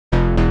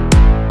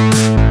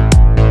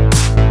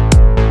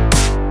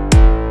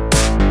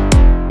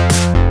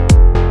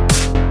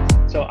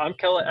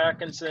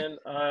Atkinson.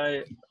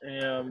 I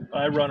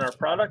run our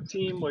product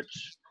team,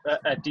 which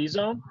at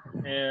DZone,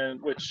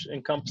 and which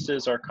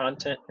encompasses our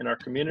content in our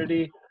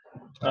community.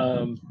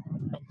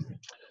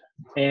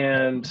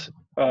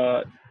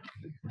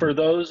 For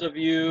those of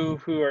you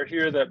who are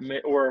here that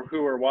may, or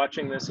who are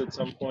watching this at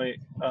some point,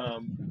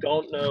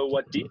 don't know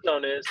what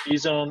DZone is.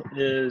 DZone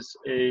is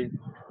a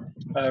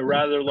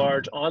rather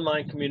large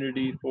online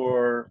community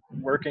for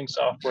working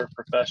software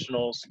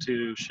professionals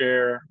to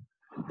share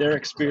their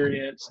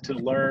experience, to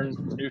learn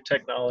new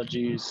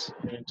technologies,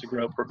 and to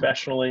grow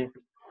professionally.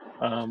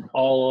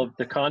 All of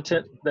the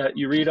content that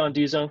you read on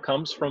DZone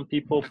comes from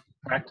people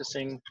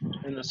practicing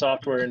in the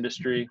software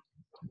industry.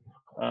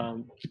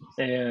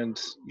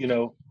 And you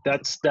know,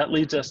 that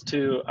leads us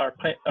to our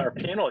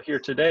panel here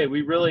today.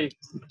 We really,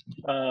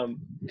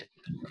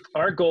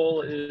 our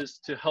goal is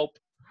to help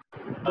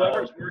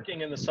whoever's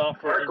working in the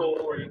software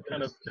industry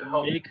kind of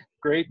make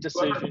great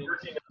decisions.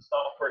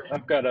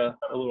 I've got a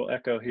little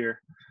echo here.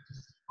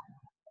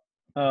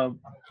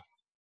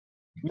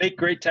 Make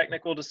great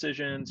technical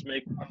decisions,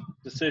 make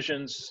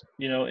decisions,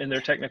 you know, in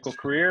their technical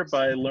career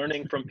by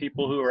learning from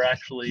people who are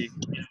actually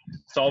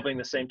solving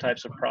the same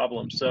types of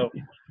problems. So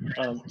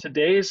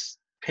today's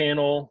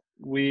panel,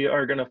 we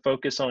are going to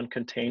focus on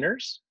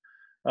containers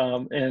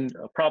and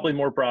probably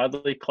more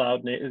broadly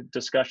cloud native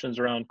discussions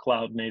around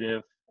cloud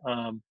native.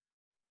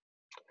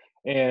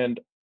 And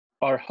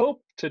our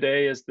hope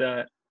today is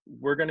that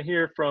we're going to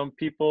hear from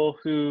people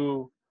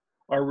who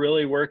are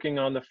really working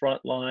on the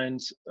front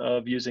lines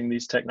of using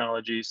these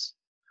technologies.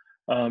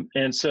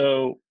 And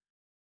so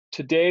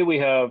today we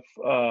have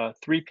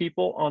 3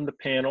 people on the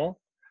panel.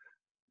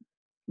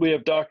 We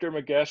have Dr.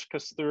 Magesh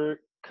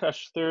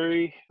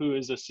Kasthuri, who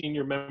is a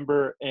senior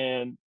member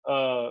and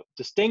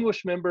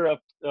distinguished member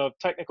of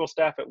technical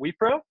staff at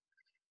Wipro.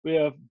 We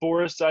have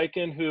Boris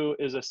Zaikin, who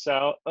is a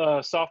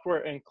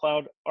software and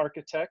cloud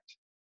architect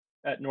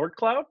at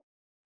NordCloud.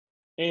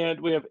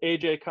 And we have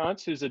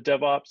Kanse, who's a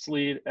DevOps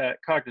lead at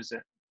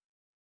Cognizant.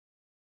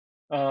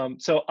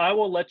 So I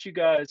will let you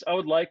guys, I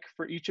would like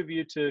for each of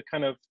you to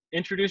kind of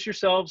introduce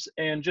yourselves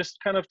and just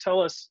kind of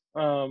tell us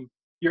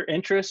your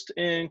interest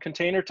in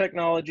container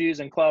technologies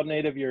and cloud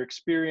native, your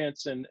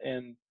experience and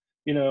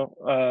you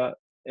know,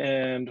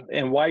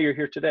 and why you're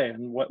here today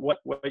and what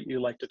you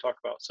like to talk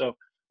about. So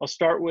I'll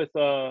start with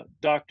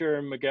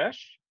Dr.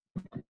 Magesh.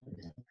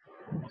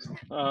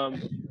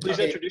 Please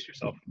introduce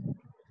yourself.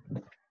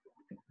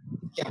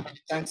 Yeah,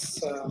 thanks,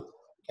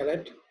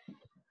 Khaled.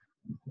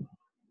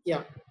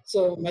 Yeah,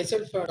 so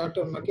myself,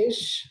 Dr.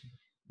 Magesh,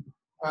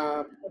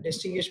 a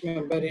distinguished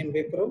member in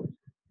Wipro,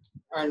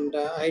 and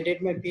I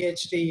did my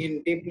Ph.D.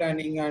 in deep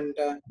learning and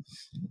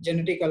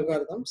genetic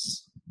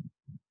algorithms.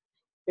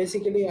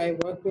 Basically, I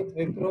work with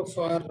Wipro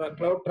for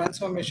cloud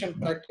transformation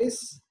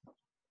practice,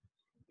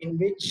 in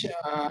which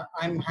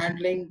I'm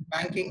handling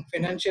banking,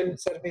 financial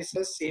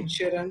services,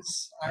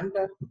 insurance, and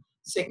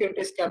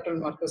securities capital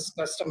markets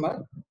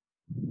customer.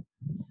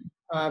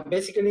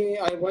 Basically,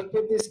 I work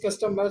with these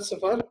customers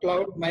for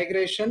cloud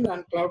migration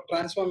and cloud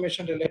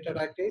transformation related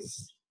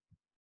activities.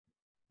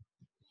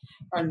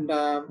 And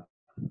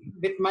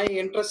with my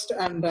interest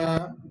and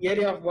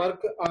area of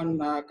work on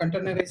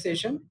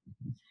containerization,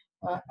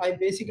 I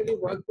basically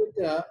work with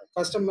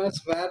customers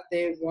where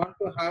they want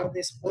to have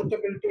this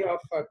portability of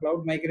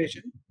cloud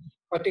migration,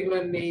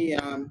 particularly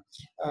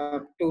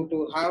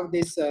to have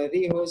this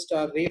rehost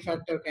or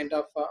refactor kind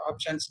of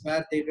options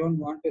where they don't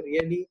want to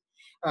really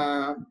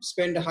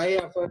spend high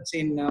efforts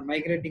in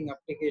migrating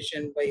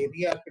application by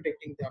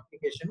re-architecting the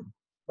application,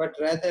 but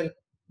rather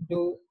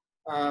do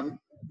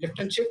lift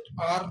and shift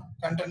or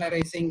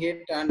containerizing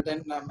it and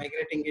then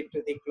migrating it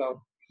to the cloud.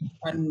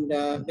 And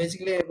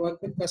basically, I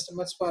work with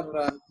customers for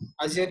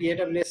Azure,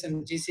 AWS,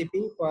 and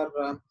GCP for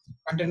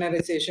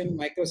containerization,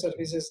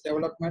 microservices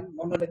development,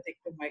 monolithic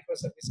to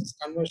microservices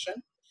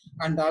conversion,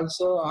 and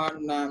also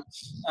on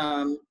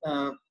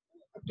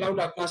cloud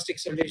agnostic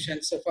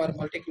solutions for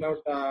multi-cloud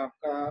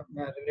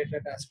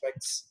related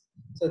aspects.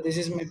 So this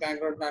is my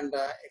background and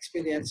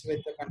experience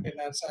with the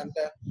containers and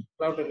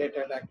cloud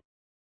related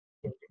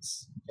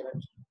activities.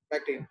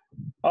 Back to you.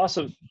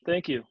 Awesome,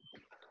 thank you.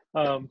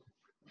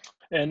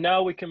 And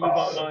now we can move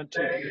on to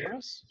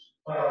Boris.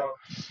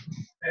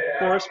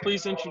 Boris,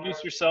 please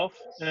introduce yourself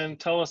and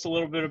tell us a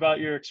little bit about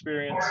your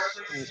experience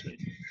in this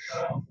meeting.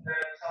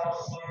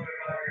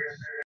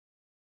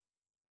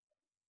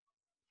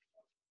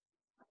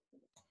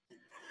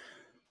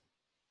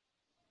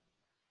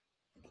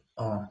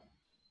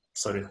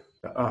 Sorry.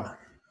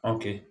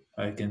 Okay,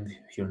 I can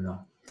hear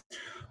now.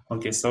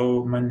 Okay,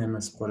 so my name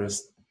is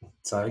Boris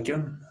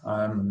Zaikin.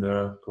 I'm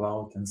the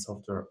cloud and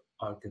software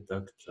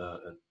architect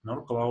at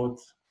NordCloud,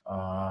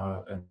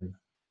 an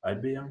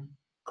IBM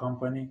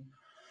company.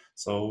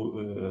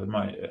 So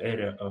my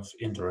area of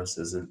interest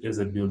is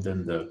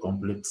building the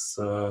complex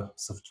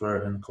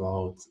software and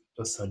cloud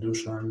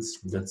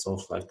solutions that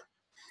solve like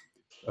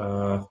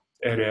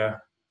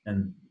area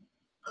and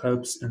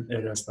helps in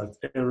areas like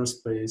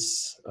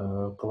aerospace,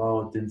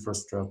 cloud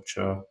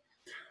infrastructure,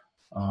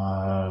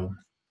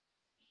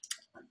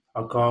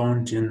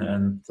 accounting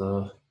and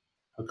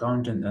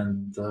accounting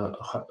and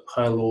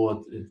high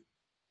load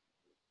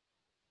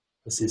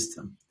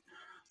system.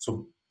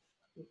 So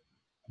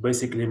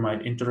basically, my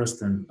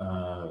interest in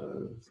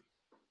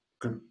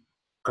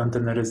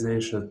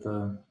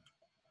containerization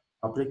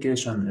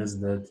application is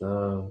that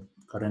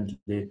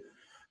currently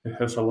we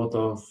have a lot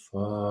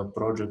of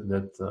projects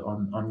that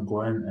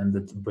ongoing and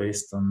that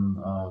based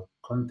on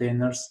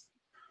containers.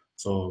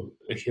 So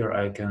here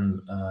I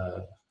can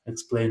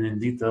explain in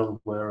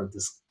detail where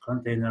this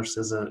containers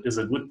is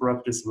a good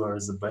practice, where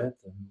is a bad,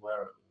 and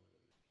where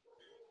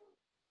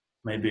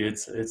maybe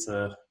it's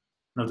a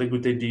not a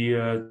good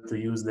idea to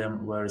use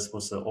them, where it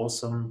was an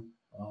awesome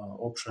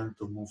option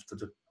to move to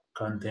the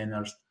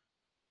containers.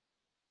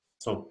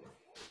 So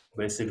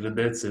basically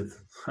that's it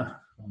on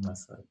my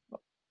side.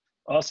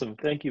 Awesome.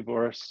 Thank you,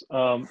 Boris.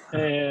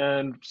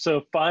 And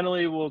so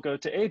finally, we'll go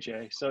to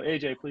AJ. So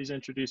AJ, please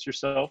introduce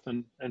yourself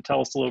and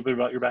tell us a little bit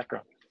about your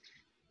background.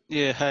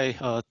 Yeah,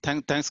 hi.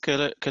 Thanks,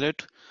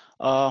 Khaled.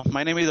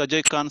 My name is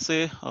Ajay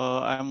Kanse.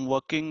 I'm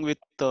working with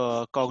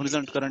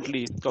Cognizant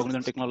currently,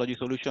 Cognizant Technology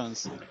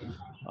Solutions.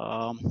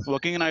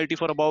 Working in IT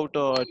for about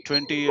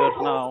 20 years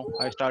now.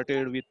 I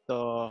started with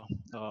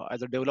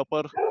as a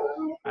developer,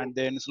 and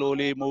then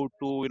slowly moved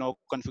to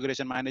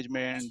configuration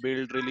management,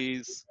 build,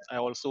 release. I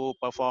also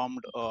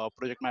performed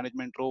project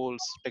management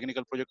roles,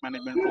 technical project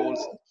management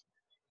roles,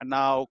 and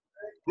now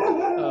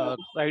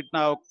right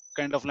now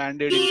kind of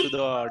landed into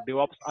the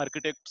DevOps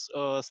architects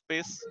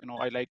space.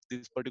 I like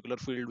this particular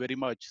field very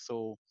much,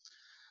 so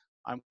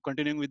I'm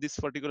continuing with this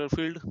particular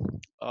field.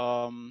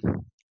 Um,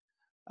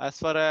 as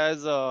far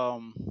as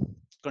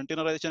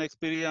containerization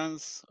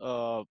experience,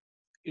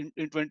 in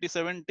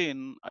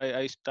 2017,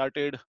 I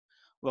started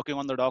working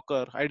on the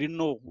Docker. I didn't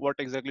know what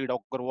exactly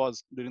Docker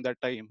was during that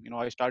time.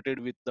 I started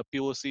with the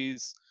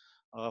POCs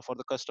for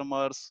the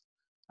customers,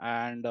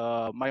 and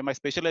my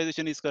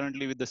specialization is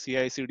currently with the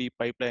CI/CD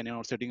pipeline.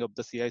 Setting up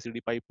the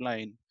CI/CD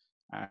pipeline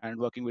and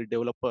working with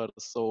developers.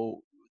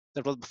 So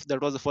that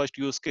was the first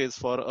use case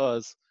for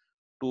us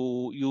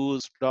to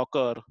use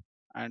Docker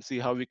and see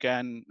how we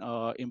can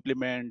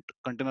implement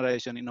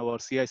containerization in our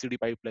CI/CD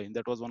pipeline.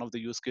 That was one of the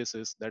use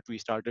cases that we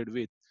started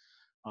with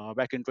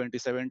back in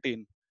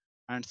 2017.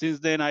 And since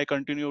then, I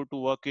continue to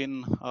work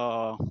in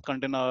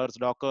containers,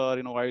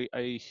 Docker.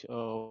 I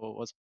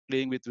was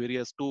playing with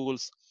various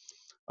tools,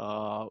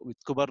 with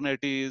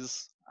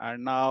Kubernetes,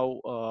 and now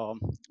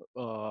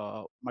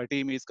my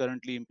team is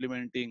currently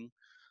implementing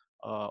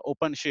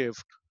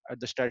OpenShift at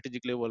the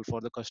strategic level for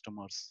the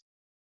customers.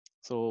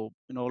 So,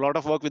 a lot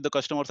of work with the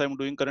customers I'm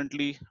doing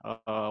currently,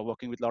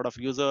 working with a lot of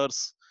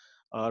users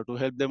to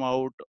help them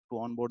out to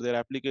onboard their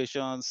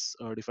applications,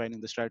 defining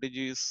the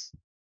strategies,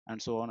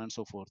 and so on and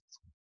so forth.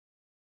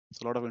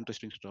 It's a lot of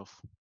interesting stuff.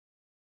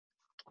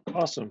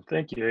 Awesome.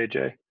 Thank you,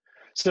 AJ.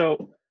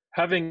 So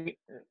having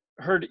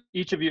heard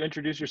each of you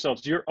introduce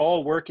yourselves, you're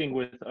all working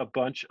with a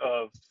bunch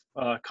of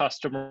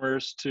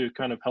customers to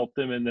kind of help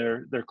them in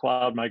their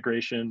cloud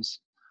migrations.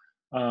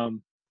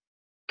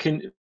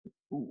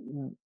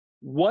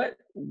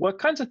 What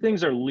kinds of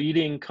things are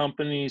leading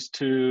companies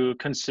to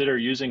consider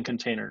using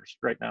containers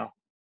right now,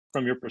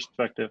 from your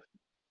perspective?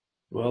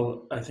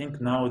 Well, I think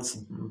now it's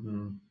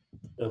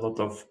a lot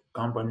of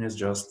companies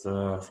just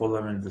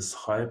following this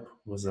hype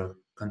with a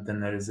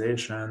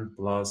containerization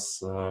plus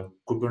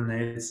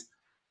Kubernetes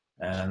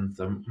and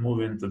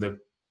moving to the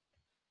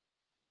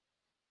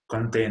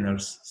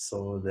containers.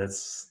 So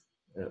that's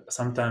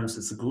sometimes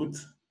it's good,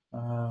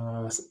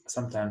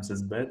 sometimes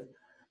it's bad.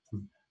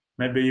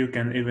 Maybe you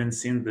can even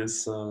see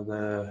this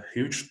the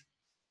huge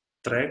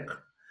track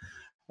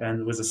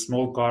and with a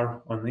small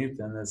car on it,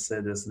 and it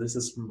said this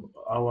is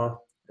our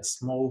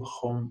small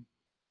home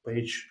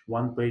page,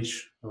 one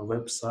page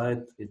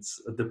website.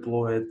 It's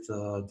deployed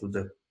to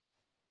the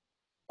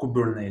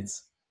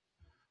Kubernetes.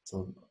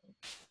 So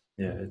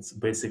yeah, it's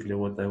basically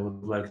what I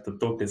would like to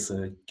talk is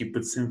a keep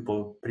it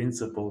simple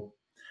principle.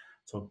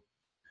 So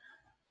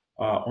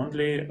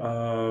only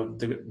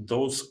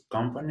those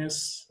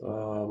companies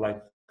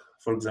like,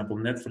 for example,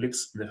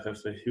 Netflix, they have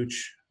a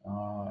huge,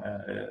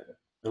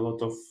 a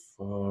lot of,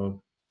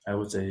 I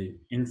would say,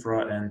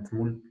 infra and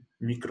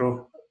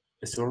micro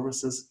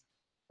services.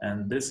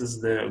 And this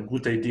is the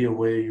good idea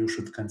where you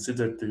should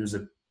consider to use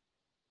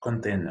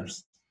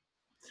containers,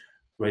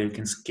 where you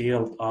can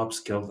scale up,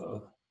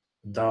 scale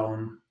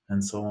down,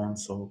 and so on.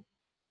 So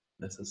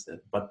this is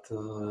it. But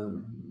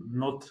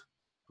not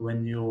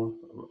when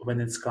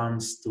it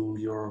comes to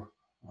your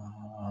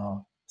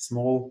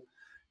small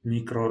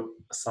micro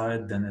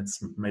site, then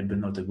it's maybe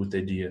not a good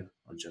idea,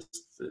 or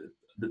just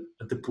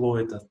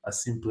deploy it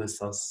as simple as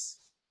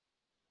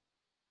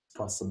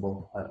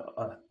possible,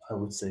 I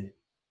would say.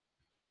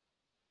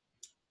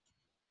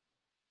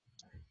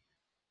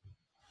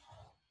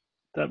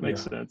 That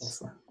makes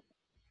sense.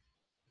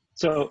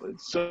 Also.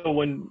 So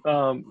when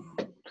how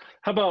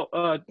about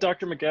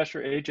Dr. Magesh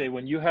or AJ,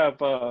 when you have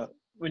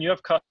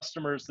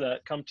customers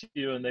that come to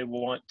you and they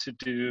want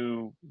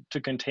to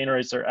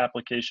containerize their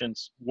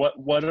applications,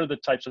 what are the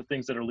types of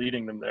things that are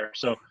leading them there?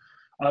 So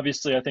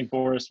obviously, I think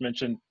Boris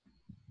mentioned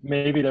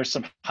maybe there's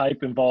some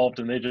hype involved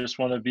and they just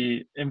want to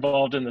be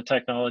involved in the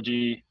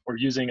technology or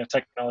using a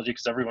technology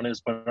because everyone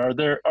is, but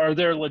are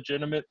there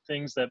legitimate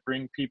things that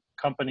bring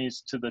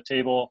companies to the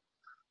table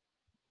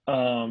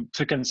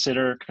to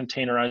consider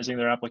containerizing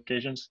their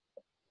applications?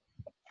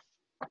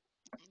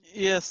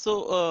 Yes.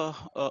 So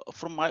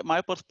from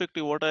my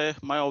perspective,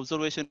 my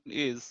observation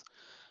is,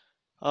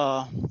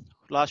 uh,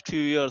 last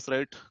few years,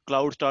 right,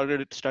 cloud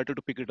started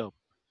to pick it up,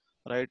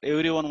 right?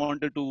 Everyone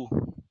wanted to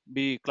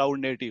be cloud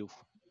native.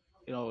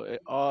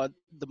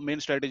 The main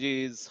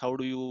strategy is how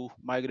do you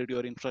migrate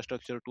your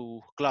infrastructure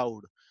to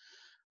cloud.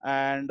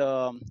 And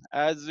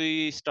as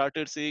we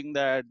started seeing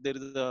that there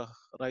is a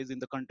rise in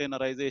the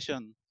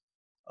containerization,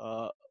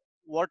 uh,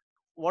 what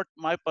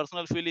my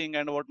personal feeling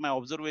and what my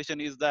observation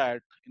is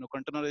that,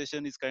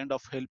 containerization is kind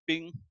of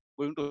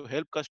going to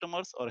help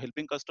customers or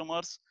helping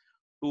customers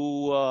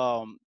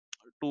to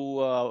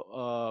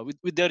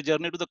with their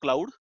journey to the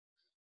cloud.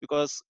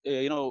 Because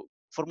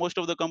for most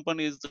of the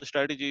companies the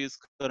strategy is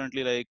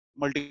currently like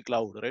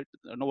multi-cloud, right?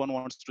 No one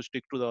wants to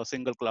stick to the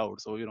single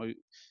cloud. So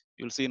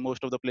you'll see in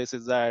most of the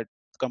places that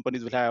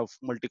companies will have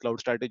multi-cloud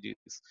strategies.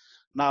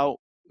 Now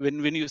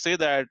when you say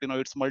that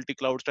it's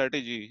multi-cloud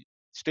strategy,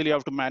 still you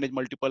have to manage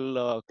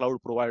multiple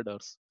cloud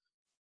providers.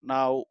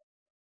 Now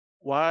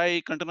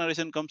why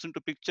containerization comes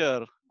into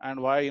picture and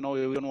why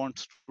everyone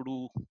wants to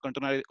do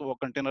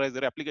containerize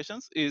their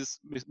applications is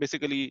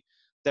basically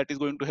that is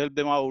going to help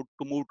them out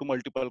to move to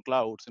multiple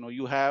clouds.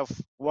 You have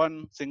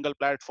one single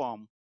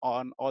platform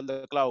on all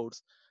the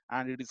clouds,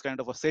 and it is kind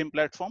of a same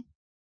platform,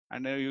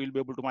 and then you will be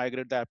able to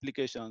migrate the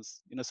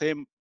applications in the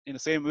same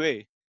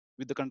way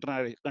with the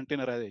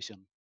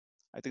containerization.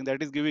 I think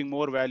that is giving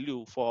more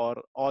value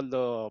for all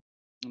the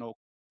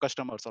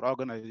customers or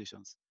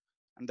organizations,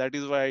 and that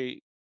is why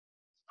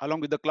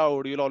along with the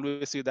cloud you'll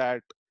always see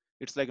that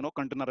it's like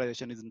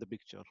containerization is in the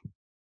picture.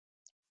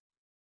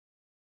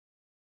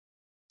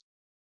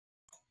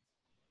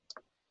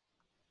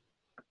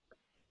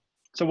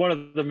 So one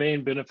of the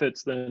main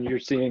benefits then you're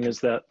seeing is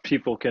that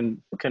people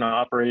can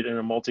operate in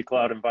a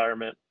multi-cloud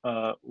environment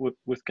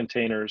with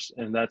containers,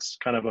 and that's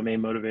kind of a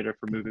main motivator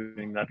for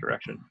moving that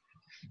direction.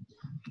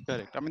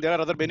 Correct. I mean, there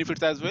are other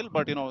benefits as well,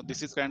 but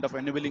this is kind of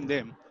enabling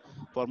them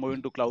for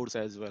moving to clouds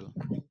as well.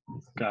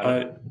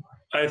 Got it.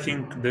 I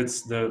think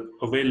that's the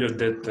value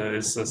that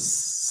is a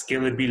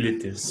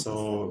scalability.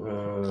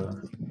 So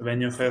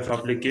when you have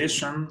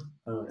application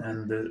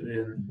and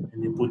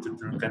you put it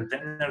in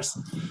containers,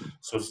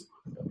 so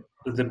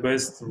the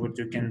best what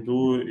you can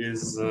do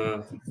is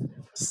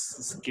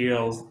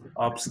scale,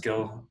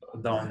 upscale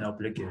down the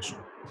application.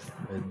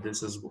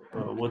 This is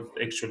what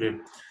actually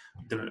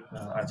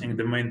I think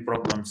the main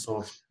problems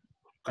of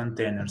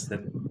containers.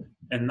 That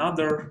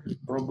another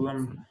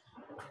problem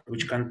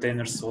which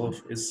containers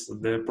solve is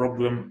the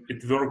problem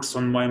it works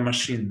on my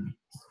machine.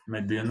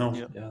 Maybe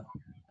yeah,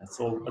 that's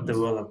all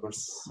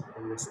developers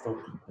always talk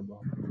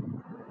about.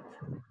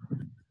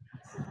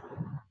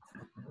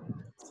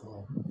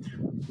 So,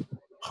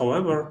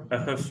 however, I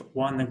have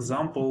one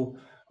example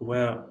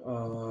where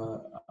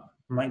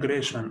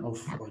migration of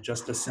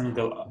just a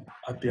single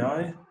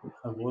API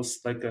was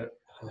like a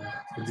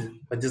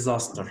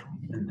disaster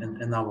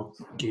in our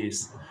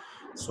case.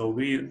 So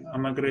we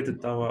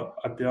migrated our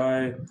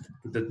API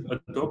to the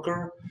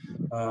Docker.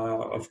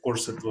 Of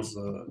course, it was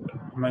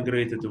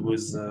migrated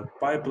with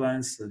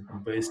pipelines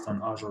based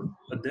on Azure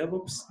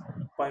DevOps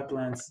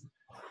pipelines.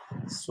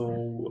 So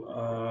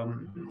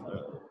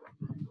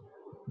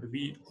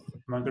we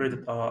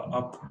migrated our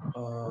app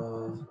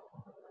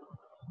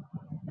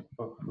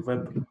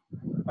web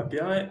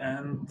API,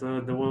 and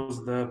there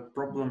was the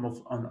problem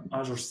of on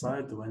Azure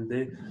side when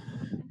they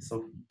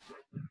so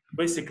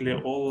basically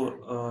all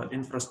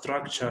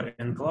infrastructure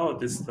in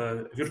cloud is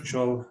the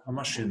virtual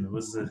machine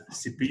with the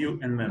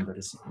CPU and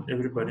memories.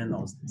 Everybody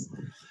knows this,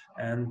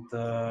 and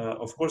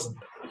of course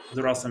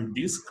there are some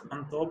disk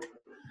on top,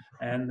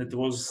 and it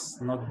was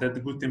not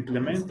that good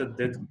implemented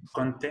that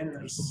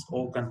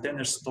all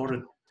containers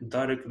stored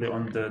directly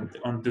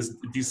on this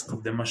disk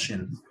of the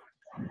machine.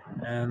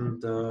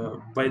 And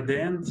by the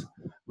end,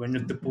 when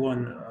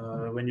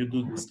you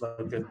do this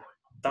like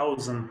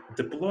 1,000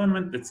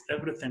 deployment,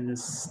 everything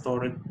is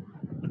stored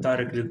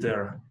directly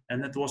there,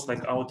 and it was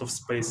like out of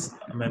space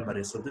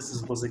memory. So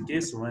this was a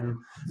case when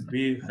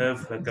we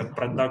have like a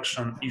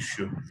production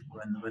issue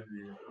when we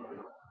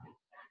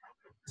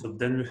so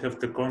then we have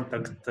to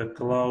contact the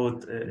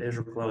cloud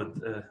Azure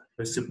cloud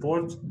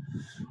support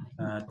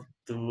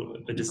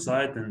to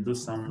decide and do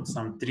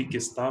some tricky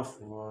stuff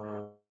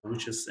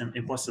which is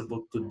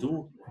impossible to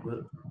do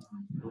with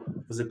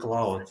the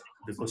cloud,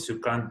 because you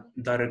can't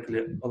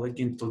directly log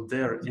into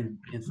their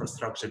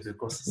infrastructure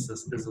because it's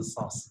a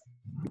SaaS.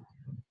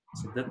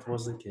 So that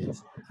was the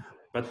case.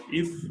 But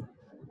if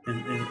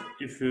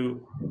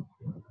you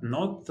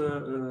not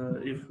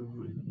if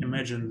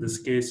imagine this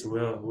case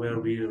where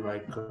we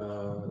like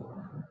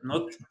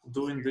not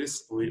doing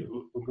this, we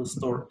will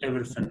store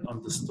everything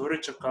on the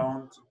storage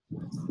account,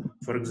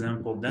 for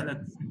example,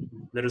 then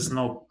there is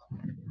no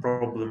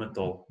problem at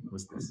all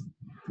with this.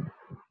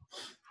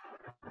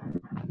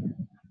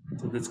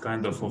 So that's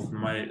kind of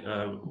my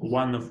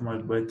one of my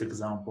bad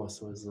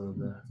examples was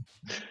the.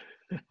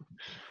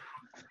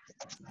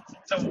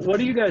 So what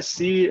do you guys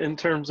see in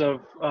terms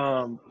of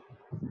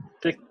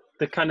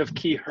the kind of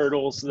key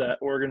hurdles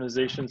that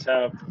organizations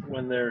have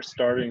when they're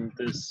starting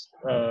this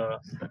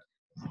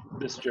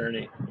this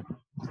journey?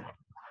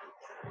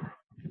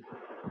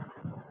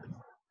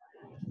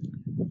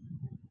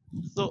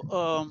 So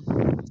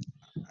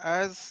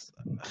as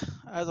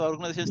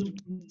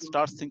organizations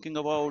starts thinking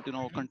about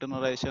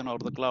containerization or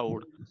the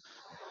cloud,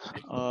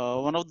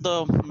 one of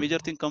the major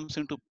thing comes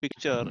into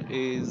picture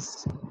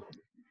is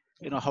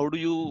how do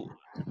you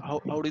how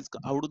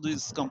do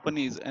these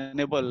companies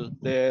enable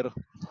their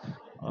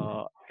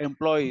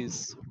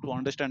employees to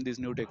understand these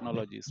new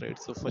technologies, right?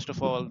 So first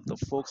of all, the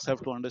folks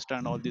have to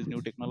understand all these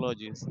new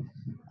technologies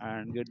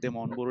and get them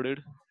onboarded.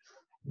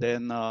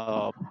 Then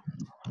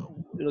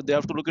they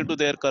have to look into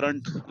their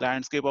current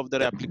landscape of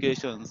their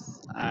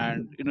applications,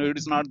 and it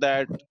is not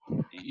that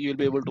you'll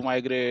be able to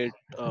migrate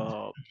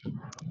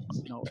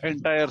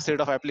entire set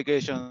of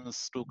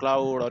applications to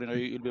cloud, or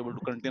you'll be able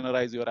to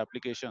containerize your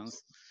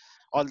applications,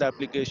 all the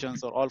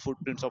applications or all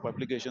footprints of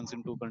applications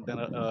into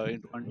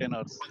into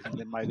containers, and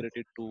then migrate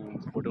it to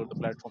whatever the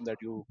platform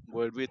that you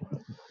go ahead with.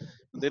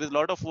 There is a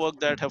lot of work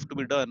that have to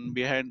be done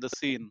behind the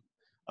scene,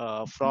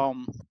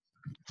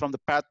 from the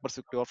path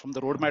perspective or from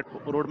the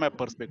roadmap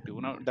perspective.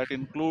 That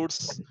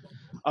includes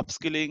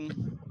upskilling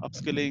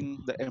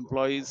the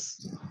employees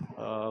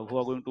who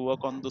are going to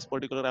work on those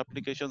particular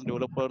applications,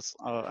 developers,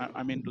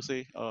 I mean to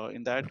say,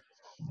 in that.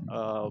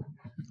 uh,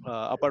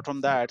 Apart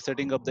from that,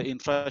 setting up the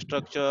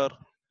infrastructure,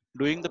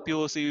 doing the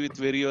POC with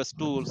various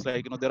tools.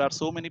 Like there are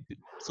so many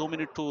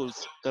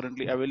tools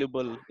currently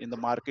available in the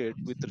market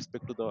with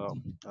respect to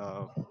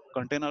the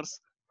containers,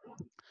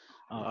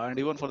 and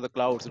even for the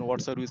clouds.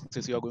 What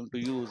services you are going to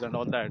use and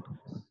all that.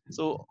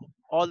 So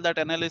all that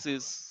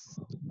analysis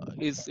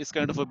is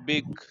kind of a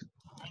big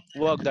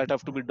work that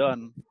have to be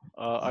done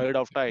ahead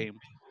of time.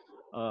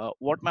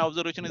 What my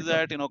observation is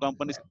that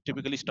companies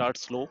typically start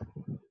slow,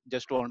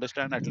 just to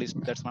understand. At least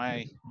that's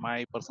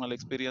my personal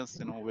experience,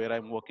 where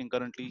I'm working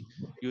currently.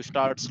 You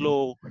start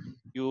slow,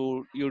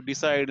 you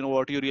decide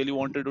what you really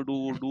wanted to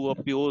do a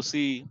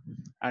POC,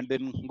 and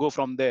then go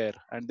from there,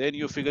 and then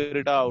you figure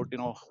it out,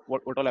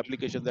 what all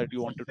applications that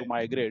you wanted to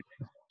migrate.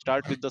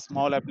 Start with the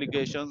small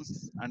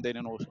applications, and then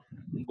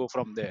go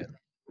from there,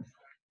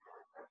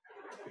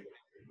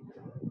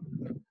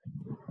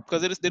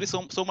 because there is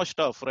so much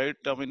stuff, right?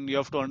 I mean, you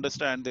have to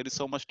understand there is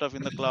so much stuff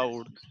in the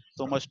cloud,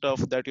 so much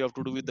stuff that you have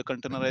to do with the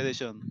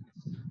containerization.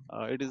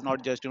 It is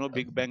not just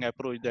big bang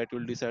approach that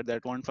will decide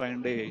that one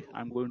fine day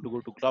I'm going to go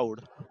to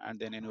cloud, and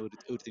then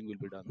everything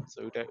will be done.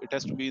 So it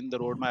has to be in the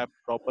roadmap,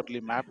 properly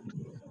mapped,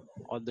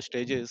 all the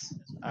stages,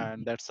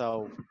 and that's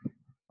how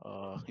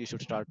you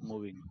should start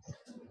moving.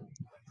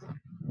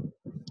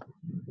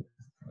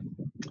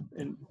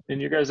 In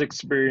your guys'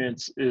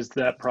 experience, is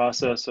that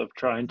process of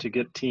trying to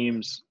get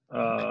teams,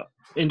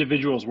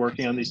 individuals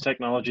working on these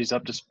technologies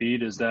up to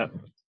speed, is that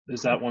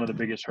one of the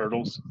biggest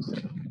hurdles?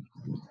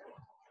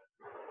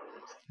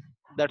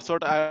 That's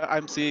what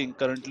I'm seeing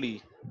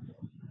currently.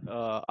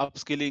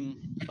 Upskilling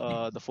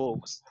the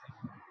folks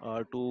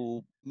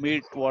to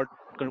meet what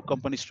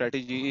company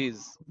strategy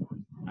is,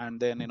 and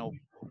then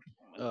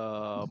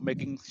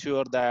making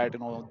sure that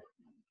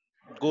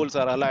goals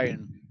are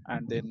aligned,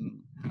 and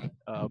then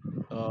uh,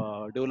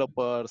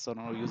 developers or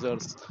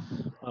users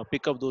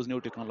pick up those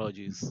new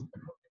technologies.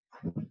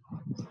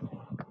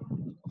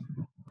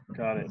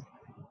 Got it.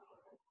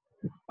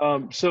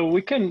 So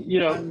we can,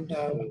 And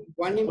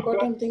one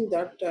important thing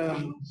that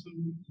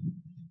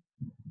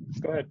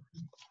go ahead.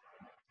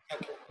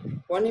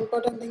 one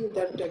important thing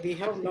that we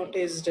have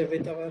noticed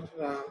with our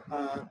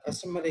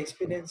customer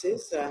experience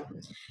is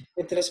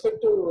with respect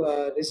to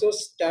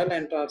resource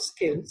talent or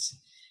skills,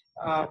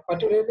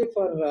 particularly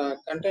for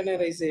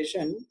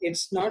containerization.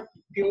 It's not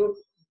pure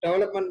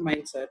development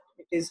mindset.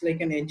 It is like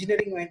an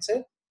engineering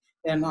mindset,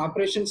 an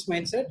operations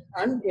mindset,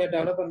 and a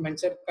developer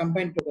mindset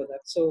combined together.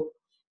 So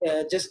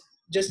just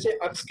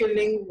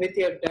upskilling with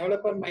your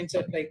developer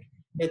mindset, like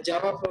a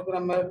Java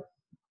programmer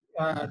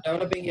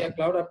developing a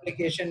cloud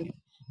application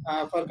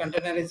for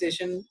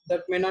containerization,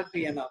 that may not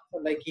be enough.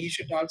 Like he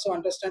should also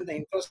understand the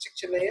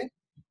infrastructure layer,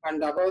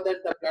 and above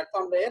that the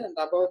platform layer, and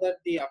above that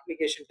the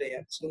application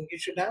layer. So you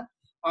should have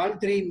all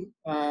three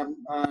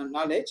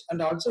knowledge, and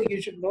also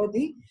you should know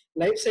the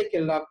life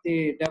cycle of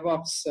the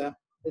DevOps,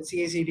 the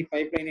CI/CD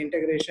pipeline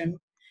integration,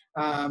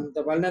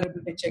 the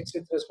vulnerability checks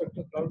with respect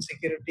to cloud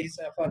securities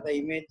for the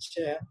image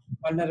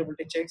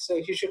vulnerability checks. So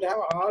you should have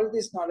all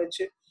this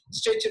knowledge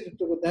stitched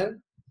together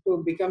to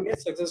become a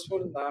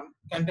successful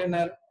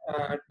container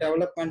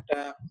development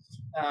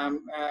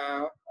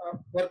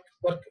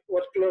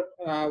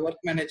work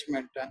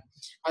management.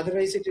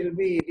 Otherwise, it will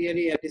be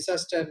really a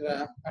disaster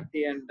at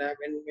the end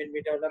when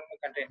we develop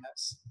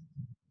containers.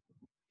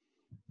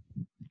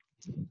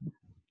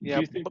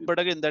 Yeah, but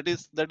again, that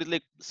is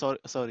like,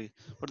 sorry,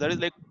 but that is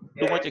like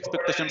too much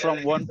expectation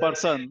from one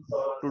person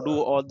to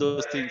do all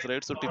those things,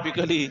 right? So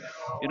typically,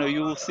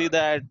 you see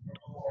that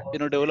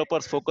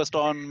developers focused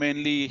on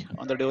mainly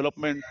on the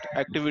development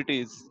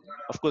activities.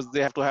 Of course,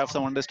 they have to have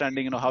some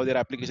understanding, how their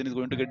application is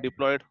going to get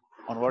deployed,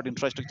 on what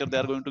infrastructure they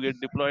are going to get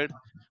deployed.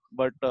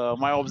 But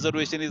my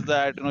observation is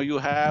that you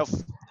have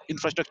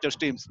infrastructure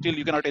teams. Still,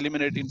 you cannot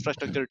eliminate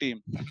infrastructure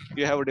team.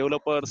 You have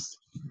developers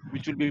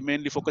which will be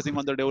mainly focusing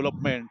on the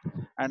development,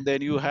 and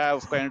then you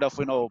have kind of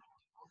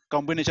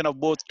combination of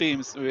both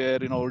teams where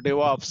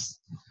DevOps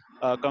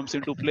comes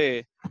into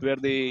play, where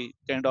they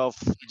kind of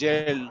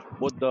gel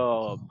both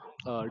the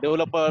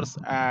developers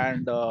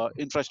and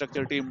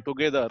infrastructure team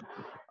together,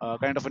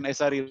 kind of an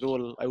SRE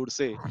role, I would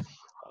say.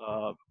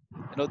 Uh,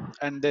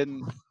 and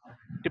then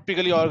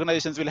typically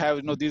organizations will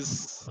have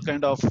these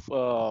kind of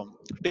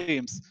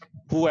teams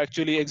who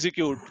actually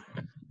execute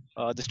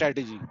the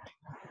strategy.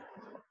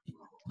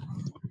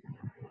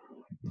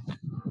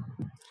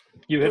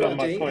 You hit True, on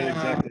my Ajay. point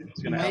exactly. I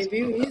was going to My ask.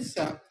 view is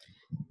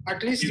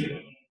at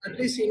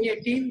least in a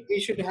team we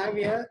should have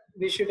a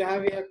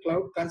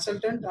cloud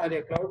consultant or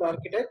a cloud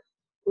architect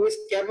who is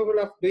capable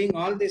of doing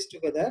all this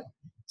together,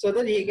 so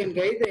that he can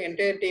guide the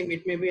entire team.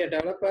 It may be a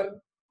developer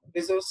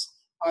resource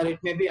or it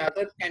may be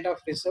other kind of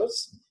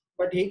resource,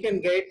 but he can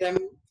guide them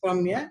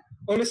from a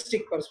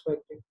holistic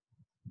perspective.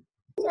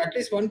 So at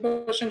least one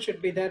person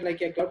should be there,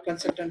 like a cloud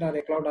consultant or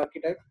a cloud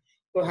architect,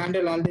 to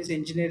handle all this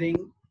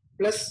engineering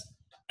plus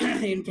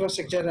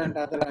infrastructure and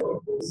other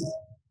activities.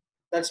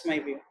 That's my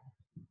view.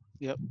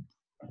 Yep.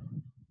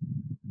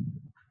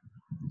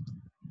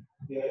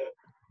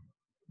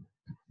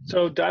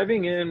 So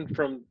diving in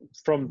from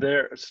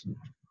there,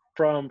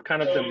 from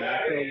kind of the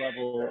macro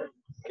level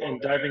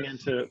and diving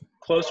into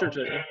closer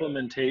to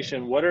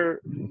implementation, what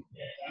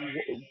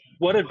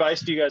advice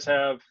do you guys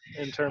have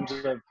in terms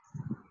of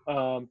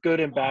good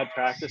and bad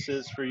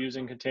practices for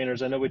using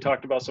containers? I know we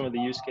talked about some of the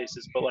use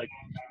cases, but like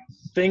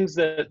things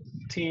that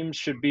teams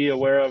should be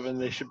aware of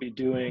and they should be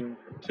doing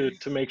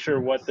to make sure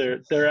what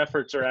their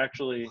efforts are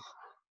actually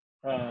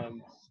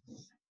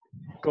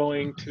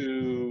going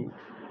to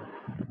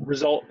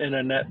result in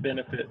a net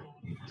benefit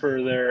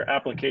for their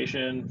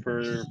application,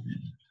 for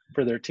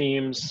their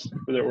teams,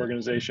 for their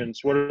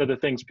organizations. What are the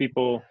things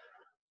the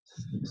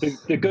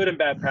good and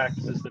bad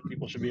practices that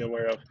people should be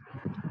aware of?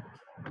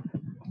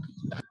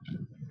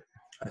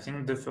 I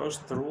think the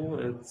first rule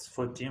is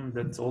for team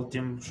that all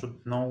team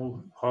should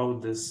know how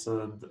this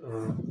a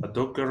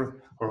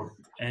Docker or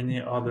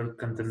any other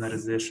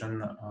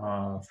containerization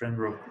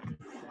framework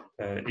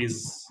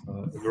is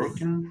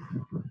working.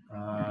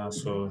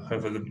 So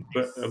have a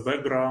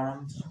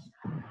background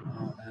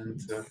and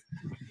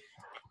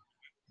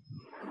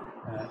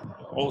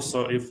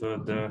also if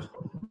the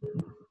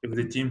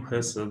team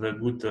has the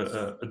good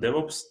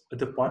DevOps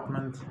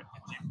department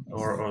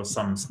or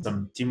some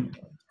team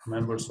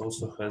members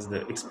also has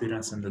the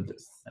experience in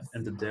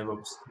the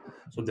DevOps,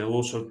 so they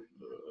also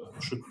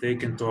should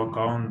take into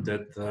account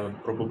that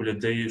probably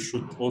they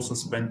should also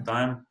spend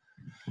time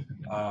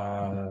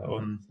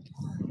on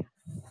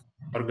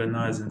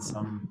organizing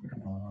some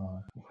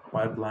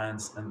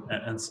pipelines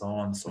and so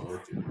on. So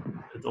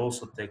it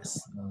also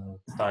takes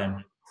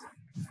time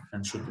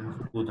and should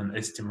include an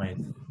estimate.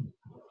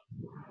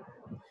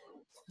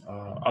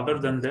 Other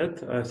than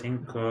that, I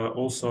think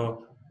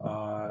also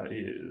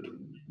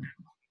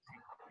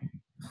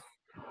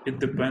it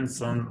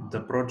depends on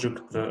the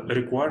project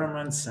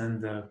requirements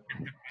and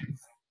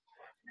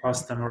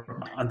customer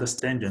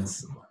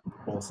understandings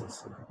also.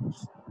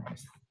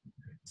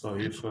 So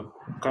if a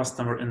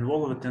customer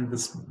involved in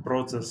this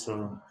process,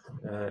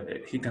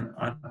 he can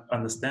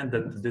understand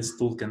that this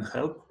tool can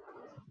help.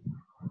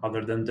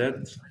 Other than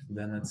that,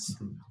 then it's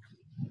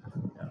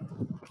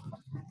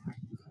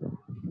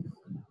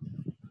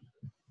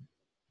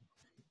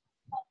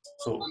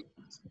so.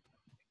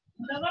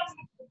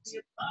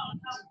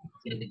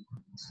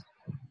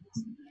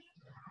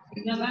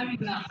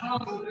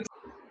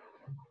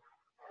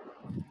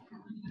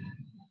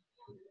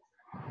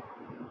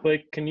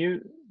 Blake,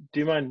 do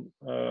you mind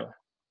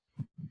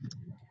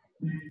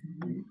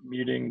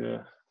muting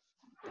the?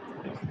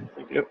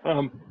 Thank you.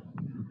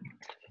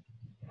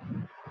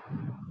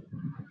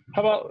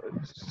 How about,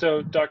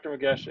 so Dr.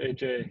 Magesh,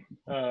 AJ,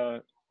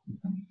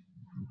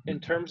 in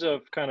terms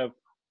of kind of,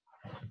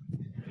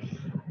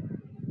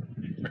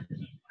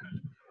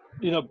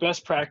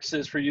 best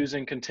practices for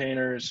using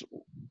containers,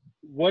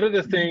 what are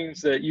the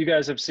things that you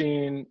guys have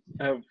seen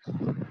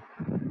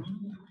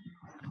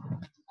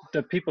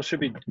that people should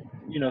be,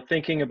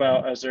 thinking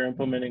about as they're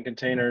implementing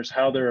containers,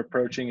 how they're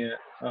approaching it,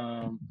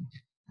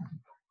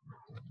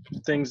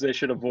 things they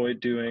should avoid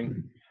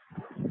doing?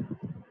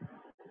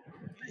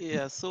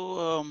 Yeah.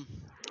 So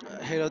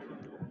here,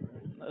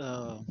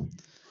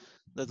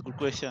 that's a good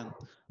question.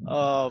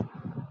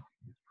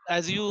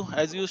 As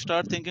you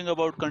start thinking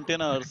about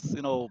containers,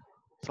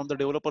 from the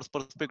developer's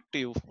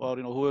perspective, or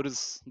whoever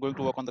is going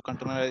to work on the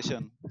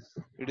containerization,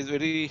 it is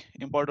very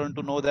important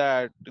to know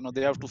that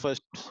they have to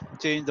first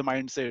change the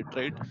mindset,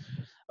 right?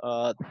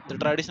 The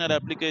traditional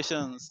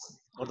applications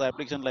or the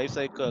application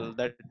lifecycle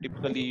that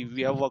typically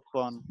we have worked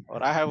on,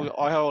 or I have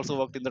also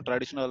worked in the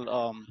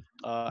traditional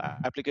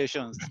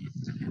applications,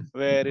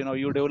 where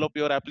you develop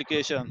your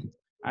application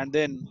and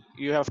then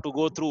you have to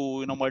go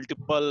through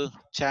multiple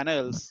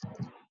channels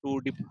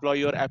to deploy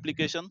your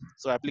application.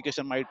 So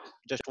application might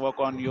just work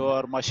on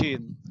your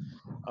machine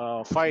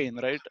fine,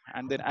 right?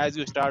 And then as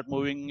you start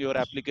moving your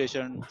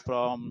application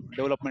from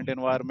development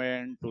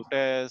environment to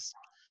test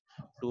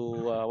to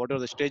whatever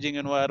the staging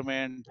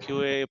environment,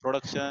 QA,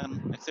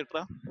 production,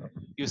 etc.,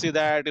 you see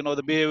that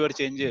the behavior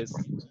changes,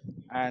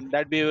 and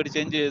that behavior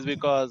changes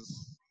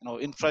because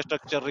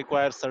infrastructure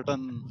requires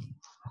certain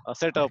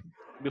setup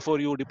before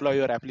you deploy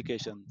your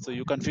application. So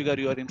you configure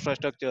your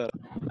infrastructure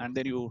and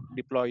then you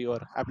deploy your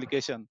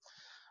application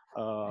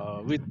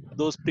with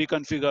those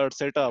pre-configured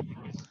setup,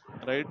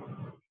 right?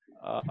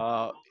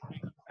 Uh,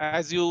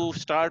 as you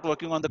start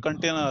working on the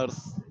containers,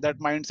 that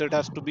mindset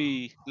has to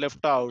be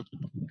left out.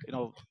 you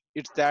know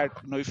it's that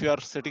if you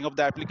are setting up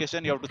the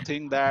application, you have to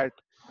think that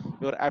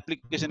your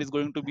application is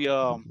going to be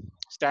a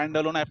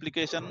standalone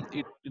application.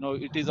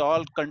 It is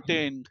all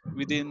contained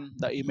within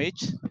the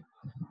image,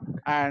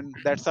 and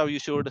that's how you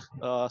should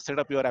set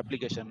up your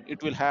application.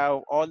 It will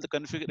have all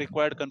the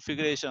required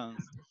configurations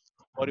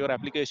for your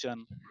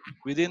application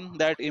within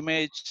that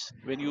image.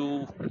 When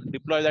you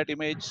deploy that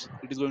image,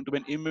 it is going to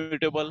be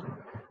immutable.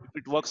 If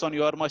it works on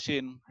your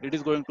machine, it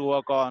is going to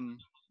work on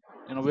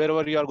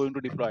wherever you are going to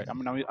deploy. I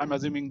mean, I'm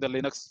assuming the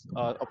Linux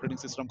operating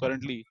system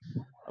currently.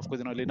 Of course,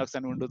 Linux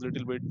and Windows a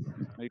little bit.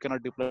 You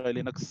cannot deploy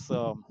Linux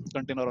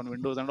container on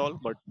Windows and all.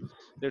 But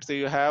let's say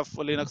you have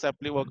a Linux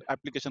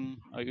application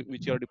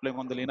which you are deploying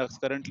on the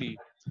Linux currently,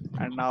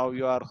 and now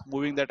you are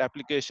moving that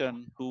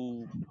application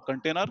to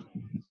container.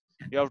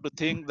 You have to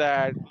think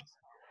that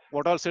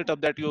what all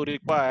setup that you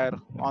require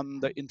on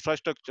the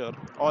infrastructure,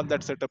 all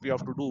that setup you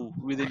have to do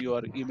within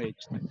your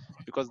image,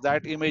 because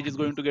that image is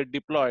going to get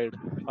deployed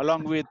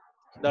along with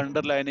the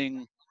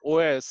underlying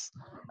OS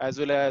as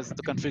well as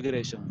the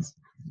configurations,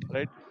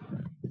 right?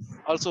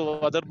 Also,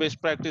 other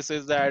best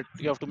practices that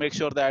you have to make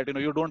sure that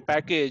you don't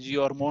package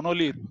your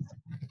monolith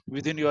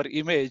within your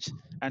image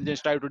and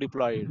just try to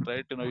deploy it,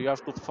 right? You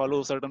have to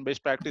follow certain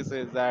best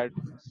practices that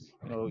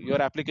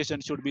your application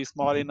should be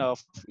small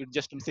enough. It's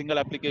just a single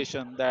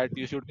application that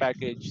you should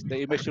package.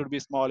 The image should be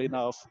small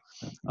enough.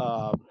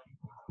 uh,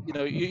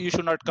 you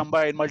should not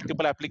combine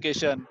multiple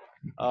application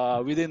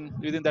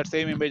within that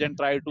same image and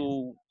try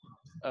to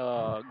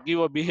give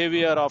a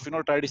behavior of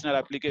traditional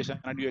application,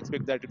 and you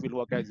expect that it will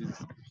work as is.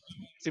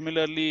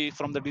 Similarly,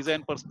 from the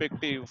design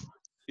perspective,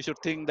 you should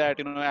think that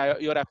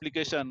your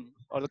application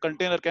or the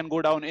container can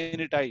go down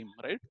anytime,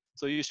 right?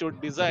 So you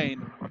should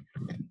design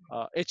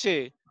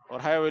HA or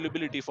high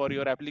availability for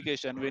your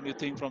application when you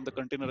think from the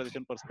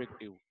containerization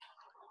perspective.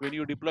 When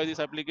you deploy this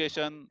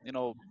application,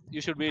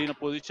 you should be in a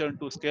position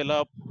to scale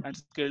up and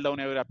scale down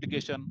your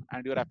application,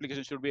 and your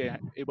application should be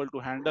able to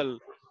handle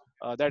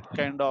that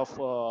kind of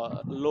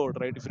load,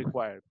 right, if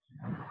required.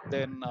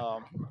 Then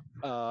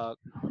uh,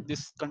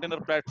 this container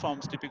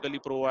platforms typically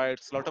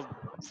provides a lot of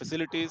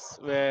facilities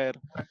where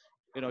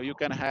you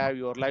can have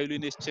your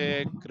liveliness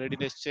check,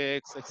 readiness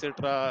checks,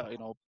 etc.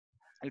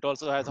 It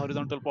also has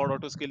horizontal pod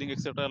auto scaling,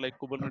 etc., like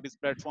Kubernetes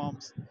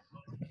platforms.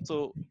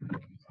 So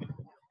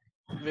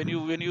when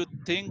you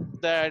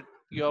think that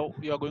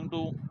you're going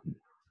to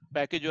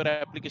package your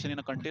application in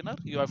a container,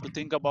 you have to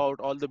think about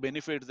all the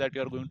benefits that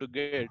you are going to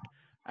get,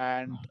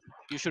 and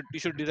you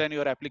should design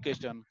your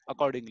application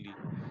accordingly.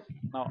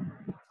 Now,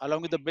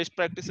 along with the best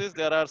practices,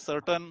 there are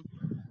certain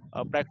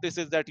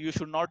practices that you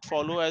should not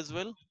follow as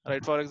well,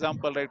 right? For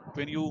example, right,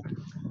 when you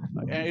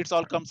and it's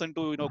all comes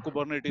into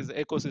Kubernetes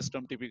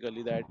ecosystem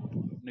typically, that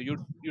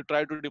you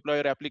try to deploy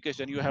your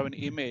application, you have an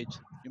image,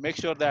 you make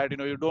sure that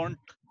you don't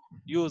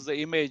use the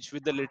image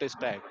with the latest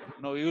tag.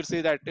 You will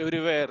see that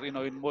everywhere,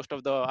 in most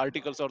of the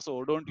articles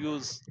also, don't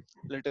use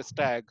latest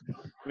tag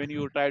when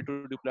you try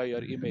to deploy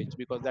your image,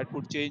 because that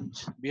could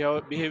change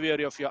behavior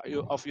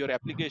of your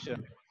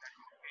application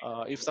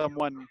if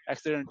someone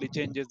accidentally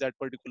changes that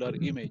particular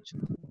image.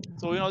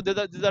 So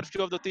these are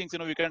few of the things.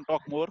 We can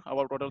talk more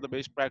about what are the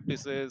best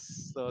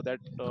practices that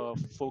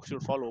folks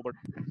should follow, but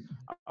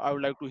I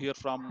would like to hear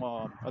from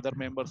other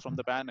members from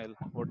the panel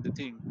what they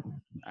think,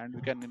 and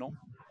we can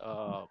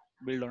uh,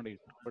 build on it.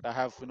 But I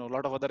have a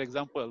lot of other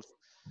examples,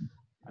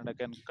 and I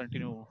can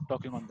continue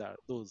talking on that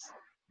those.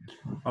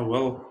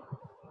 Well,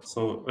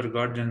 so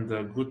regarding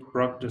the good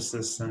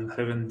practices and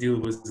having deal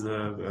with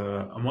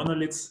the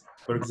monoliths,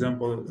 for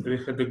example, we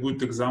had a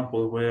good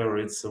example where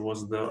it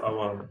was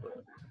our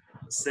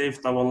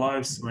saved our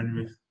lives when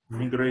we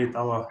migrate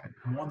our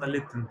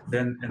monolith, and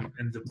then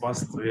in the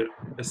past we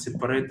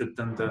separated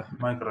in the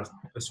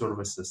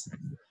microservices.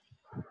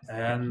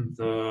 And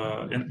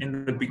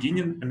in the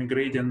beginning,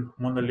 migrating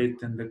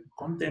monolith in the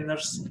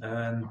containers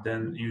and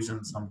then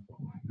using some,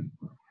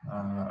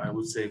 I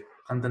would say,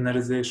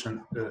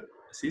 containerization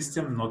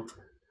system, not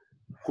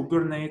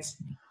Kubernetes.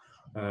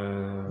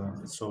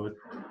 So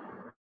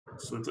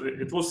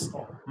it was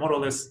more or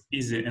less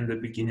easy in the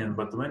beginning,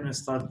 but when we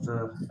start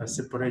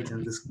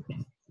separating this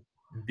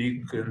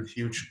big and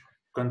huge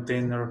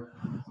container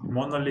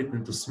monolith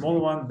into small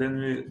one, then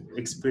we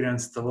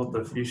experienced a lot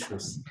of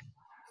issues,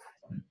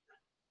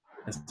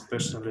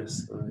 especially,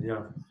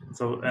 yeah.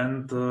 So,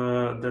 and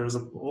there's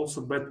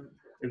also bad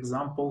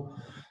example.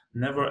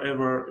 Never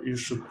ever you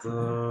should,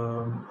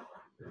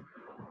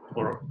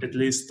 or at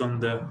least on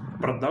the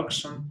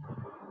production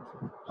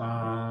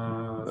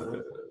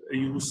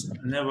use,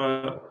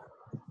 never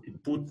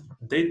put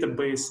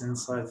database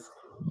inside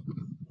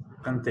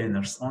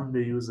containers,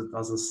 only use it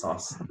as a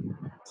SaaS.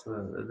 So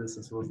this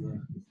was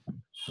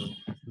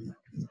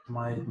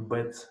my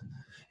bad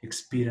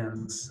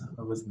experience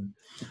with them.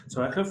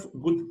 So I have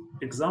good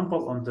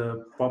example on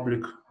the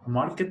public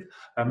market.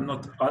 I'm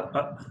not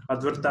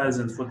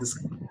advertising for this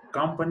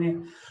company,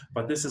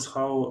 but this is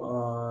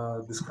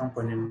how this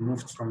company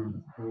moved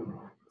from,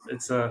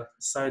 it's a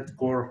site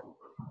core.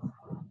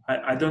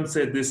 I don't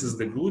say this is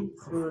the good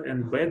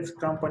and bad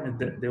company.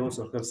 They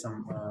also have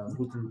some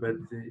good and bad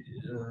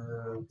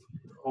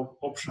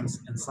options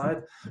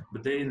inside,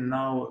 but they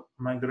now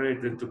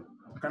migrated to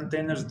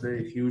containers,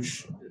 the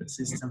huge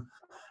system,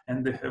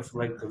 and they have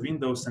like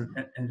Windows and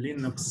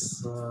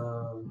Linux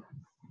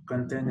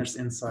containers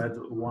inside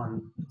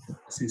one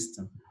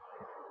system.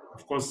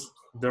 Of course,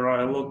 there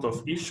are a lot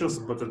of issues,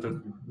 but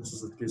this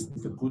is at least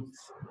a good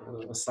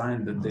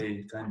sign that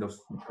they kind of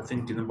are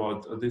thinking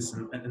about this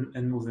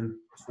and moving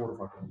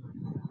forward.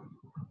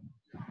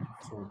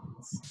 So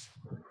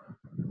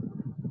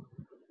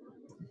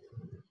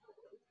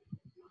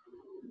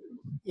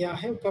Yeah, I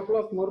have a couple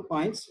of more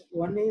points.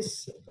 One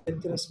is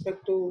with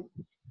respect to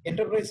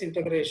enterprise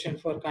integration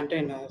for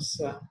containers,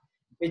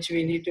 which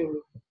we need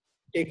to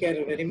take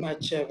care very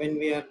much when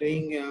we are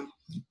doing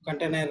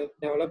container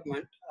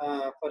development.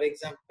 For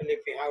example, if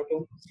we have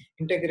to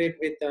integrate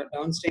with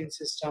downstream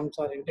systems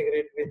or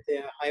integrate with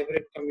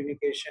hybrid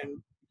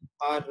communication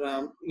or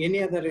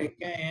any other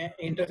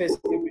interface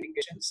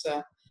communications,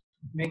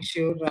 make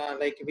sure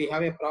like we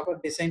have a proper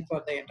design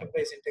for the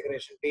enterprise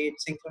integration, be it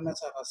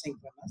synchronous or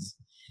asynchronous,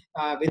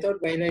 without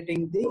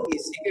violating the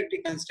security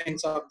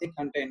constraints of the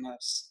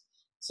containers.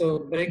 So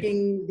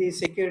breaking the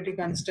security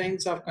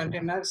constraints of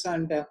containers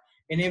and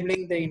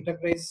enabling the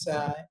enterprise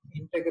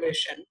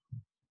integration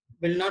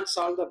will not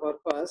solve the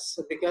purpose,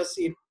 because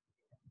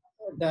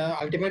the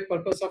ultimate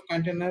purpose of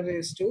container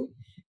is to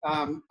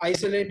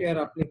isolate your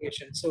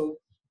application. So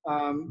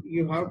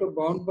you have to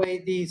bound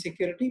by the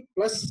security,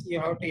 plus you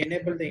have to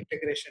enable the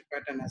integration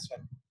pattern as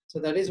well. So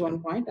that is one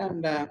point.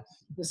 And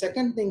the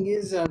second thing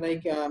is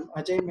like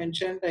Ajay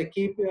mentioned,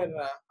 keep your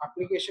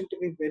application to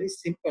be very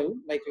simple,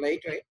 like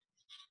lightweight,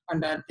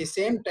 and at the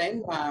same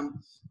time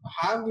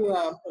have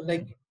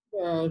like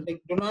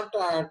do not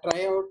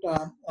try out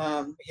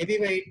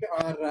heavyweight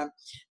or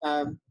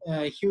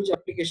huge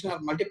application or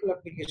multiple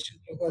application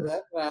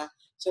together,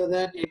 so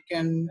that it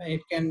can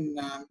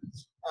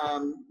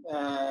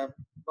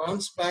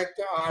bounce back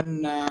on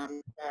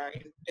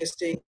in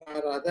testing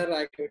or other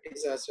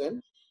activities as well.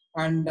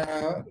 And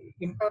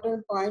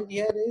important point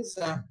here is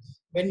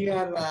when you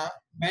are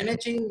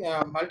managing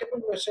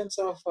multiple versions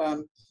of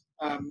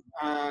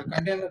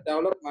container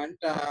development,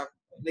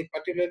 like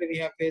particularly we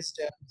have faced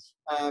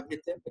with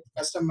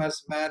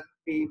customers where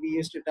we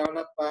used to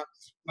develop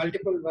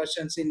multiple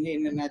versions in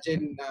an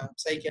agile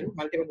cycle,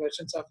 multiple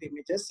versions of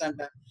images,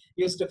 and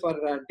used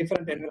for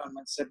different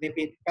environments,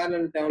 maybe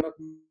parallel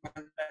development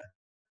and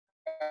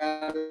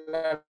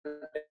parallel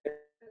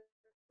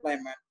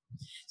deployment.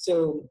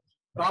 So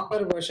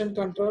proper version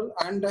control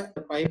and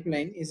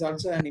pipeline is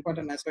also an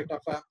important aspect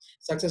of a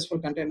successful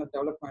container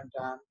development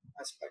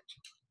aspect.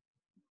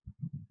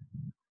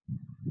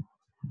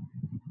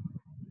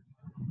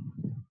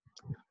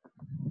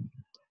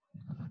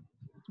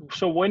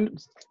 So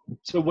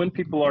when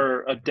people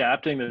are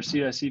adapting their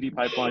CI/CD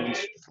pipelines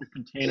for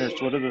containers,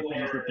 what are the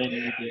things that they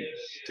need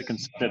to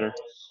consider?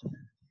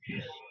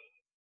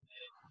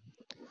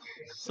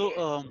 So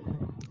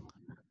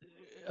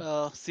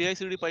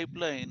CI/CD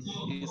pipeline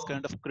is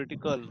kind of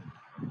critical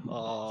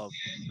uh,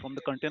 from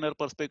the container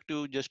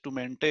perspective, just to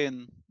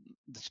maintain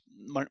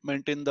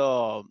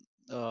the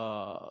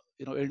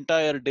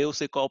entire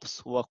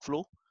DevSecOps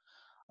workflow.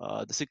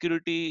 The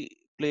security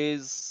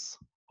plays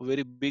a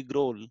very big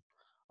role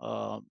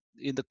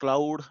in the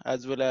cloud,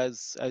 as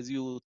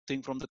you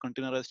think from the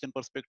containerization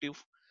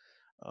perspective,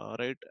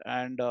 right?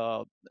 And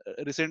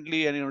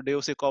recently, and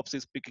DevSecOps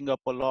is picking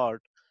up a lot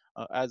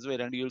as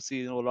well, and you'll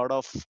see a lot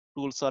of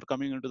tools are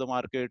coming into the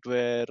market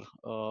where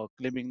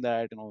claiming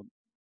that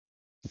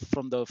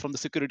from the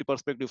security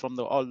perspective, from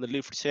the all the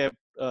lift shape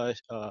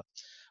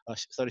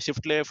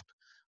shift left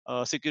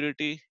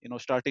security,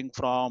 starting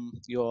from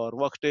your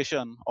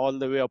workstation all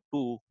the way up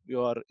to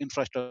your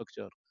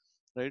infrastructure,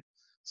 right?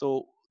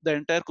 So the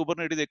entire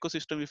Kubernetes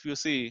ecosystem, if you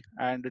see,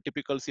 and the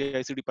typical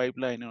CI/CD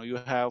pipeline, you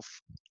have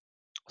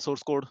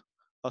source code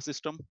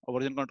system, a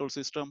version control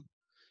system,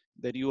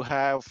 then you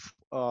have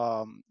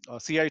a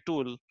CI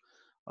tool,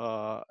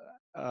 uh,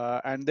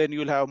 and then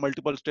you'll have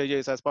multiple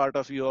stages as part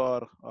of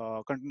your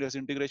continuous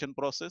integration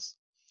process.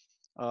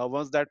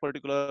 Once that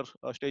particular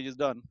stage is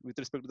done with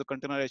respect to the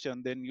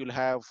containerization, then you'll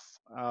have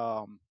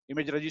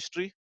image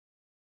registry,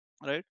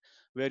 right?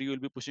 Where you will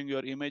be pushing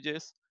your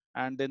images,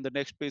 and then the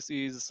next phase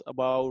is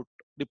about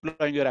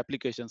deploying your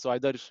application. So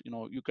either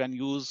you can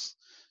use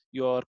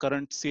your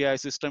current CI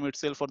system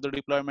itself for the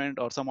deployment,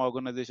 or some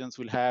organizations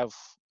will have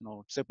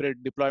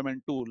separate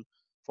deployment tool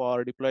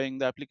for deploying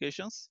the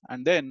applications.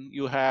 And then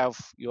you have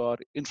your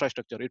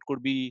infrastructure. It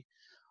could be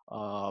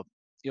uh,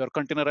 your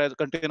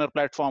container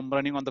platform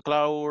running on the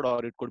cloud,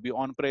 or it could be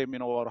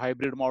on-prem, or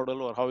hybrid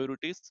model, or however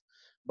it is.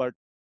 But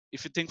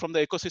if you think from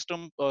the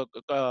ecosystem,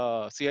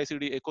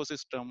 CI/CD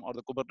ecosystem or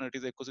the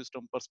Kubernetes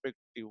ecosystem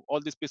perspective,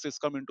 all these pieces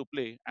come into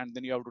play, and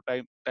then you have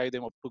to tie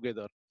them up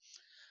together.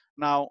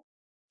 Now,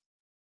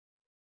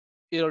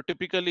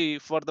 typically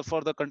for the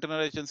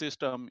containerization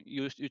system,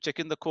 you check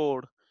in the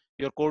code,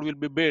 your code will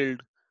be built,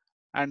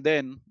 and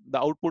then the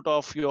output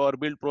of your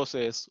build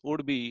process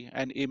would be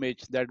an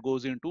image that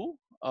goes into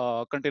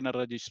a container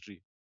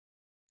registry.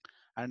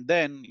 And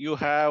then you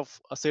have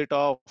a set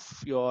of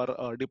your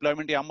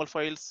deployment YAML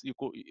files. You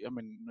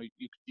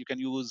can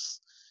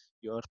use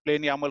your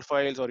plain YAML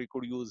files, or you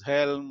could use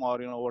Helm, or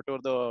whatever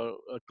the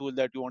tool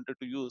that you wanted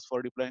to use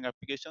for deploying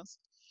applications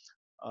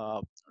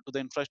uh, to the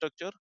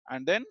infrastructure.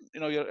 And then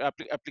your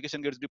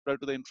application gets deployed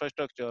to the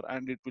infrastructure,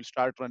 and it will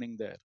start running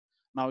there.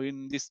 Now,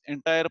 in this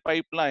entire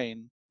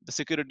pipeline, the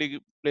security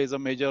plays a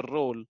major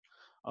role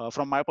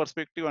from my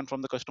perspective and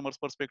from the customer's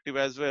perspective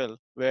as well,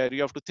 where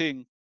you have to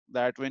think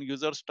that when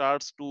user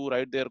starts to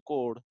write their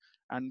code,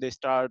 and they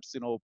starts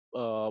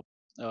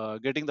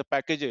getting the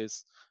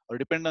packages or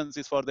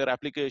dependencies for their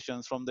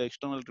applications from the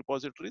external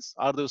repositories,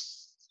 are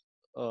those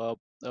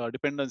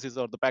dependencies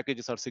or the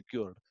packages are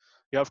secured.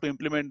 You have to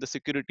implement the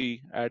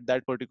security at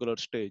that particular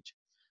stage.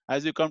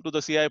 As you come to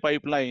the CI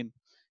pipeline,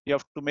 you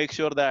have to make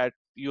sure that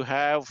you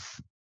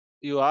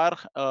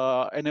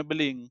are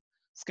enabling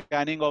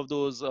scanning of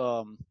those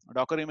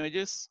Docker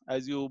images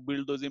as you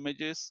build those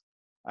images.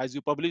 As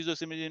you publish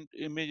those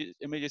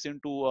images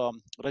into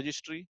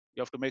registry,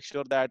 you have to make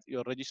sure that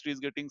your registry is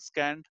getting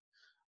scanned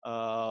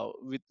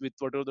with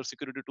whatever the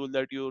security tool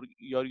that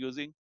you're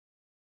using.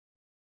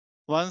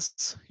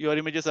 Once your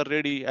images are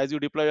ready, as you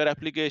deploy your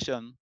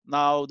application,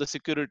 now the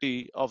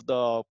security of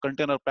the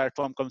container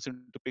platform comes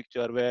into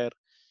picture, where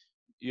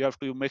you have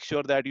to make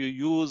sure that you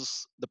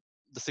use the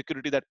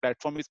security that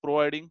platform is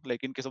providing.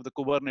 Like in case of the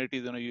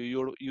Kubernetes,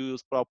 you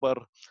use proper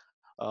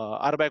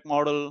RBAC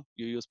model,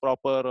 you use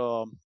proper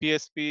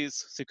PSPs,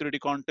 security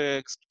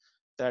context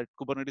that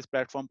Kubernetes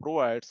platform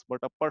provides. But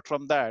apart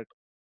from that,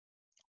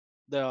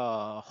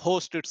 the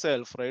host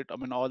itself, right?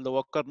 All the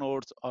worker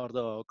nodes or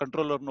the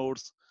controller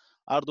nodes,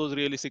 are those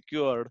really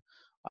secured?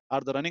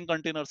 Are the running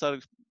containers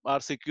are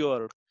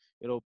secured?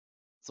 You know,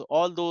 so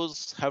all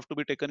those have to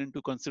be taken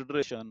into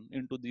consideration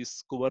into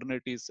this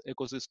Kubernetes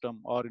ecosystem,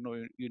 or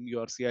in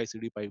your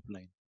CI/CD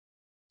pipeline.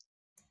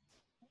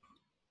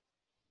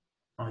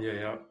 Oh,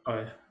 yeah,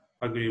 I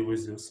agree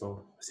with you.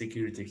 So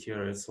security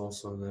here is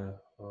also the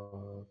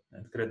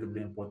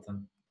incredibly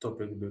important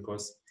topic,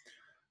 because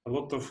a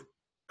lot of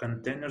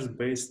containers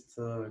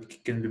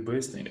can be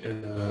based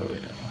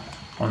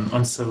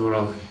on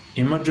several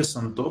images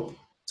on top.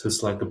 So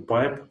it's like a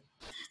pipe,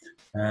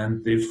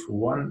 and if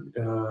one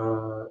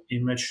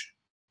image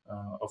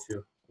of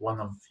one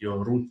of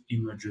your root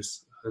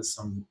images has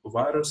some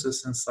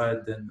viruses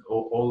inside, then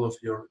all of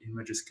your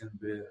images can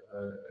be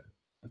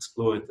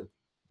exploited.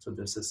 So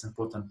this is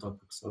important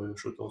topic. So you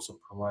should also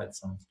provide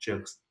some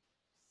checks.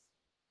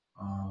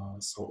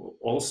 So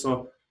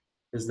also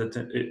is that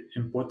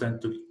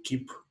important to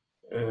keep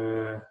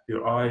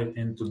your eye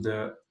into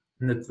the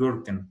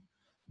networking,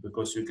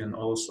 because you can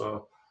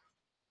also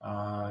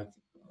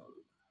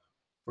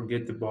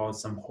forget about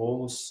some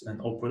holes and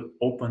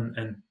open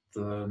and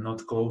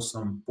not close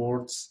some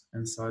ports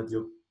inside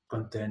your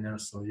container.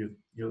 So you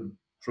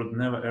should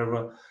never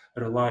ever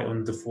rely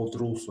on default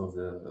rules of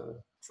the,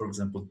 for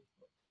example,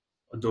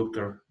 a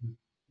Docker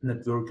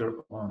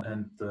networker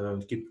and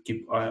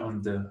keep eye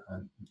on the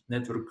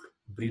network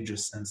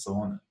bridges and so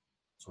on.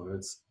 So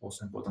it's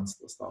also important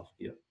stuff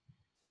here.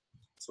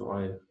 So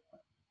I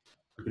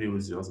agree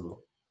with you as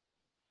well.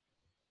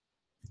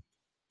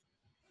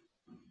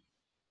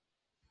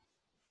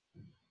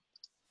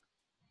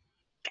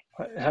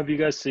 Have you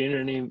guys seen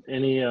any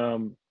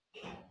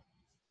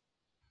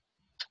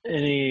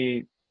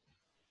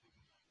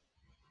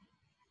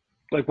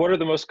like, what are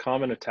the most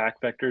common attack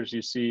vectors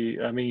you see?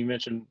 I mean, you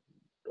mentioned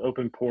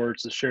open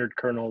ports, the shared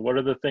kernel. What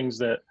are the things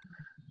that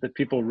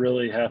people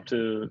really have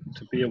to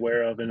be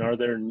aware of? And are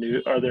there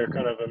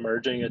kind of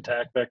emerging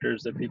attack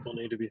vectors that people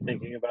need to be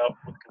thinking about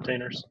with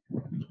containers?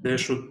 They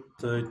should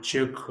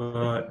check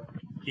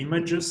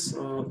images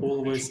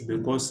always,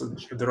 because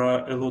there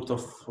are a lot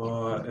of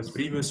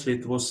previously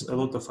it was a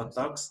lot of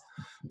attacks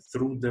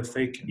through the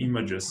fake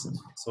images.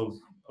 So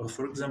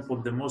for example,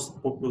 the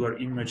most popular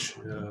image,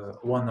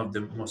 one of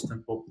the most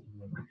popular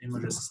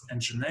images is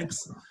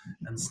Nginx,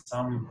 and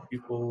some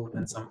people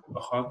and some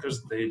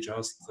hackers, they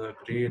just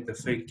create a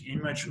fake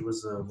image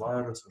with a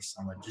virus or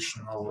some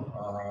additional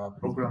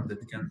program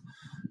that can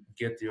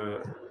get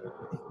your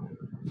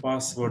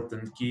password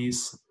and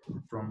keys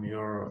from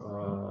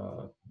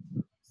your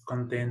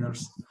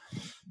containers.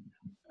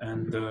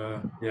 and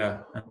yeah,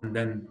 and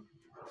then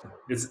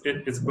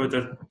it's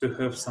better to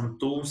have some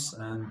tools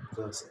and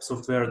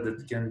software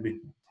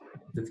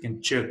that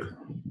can check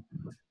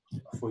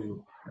for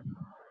you.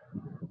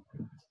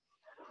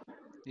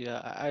 Yeah,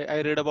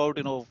 I read about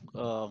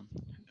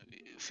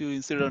few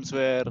incidents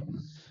where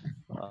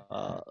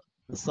uh,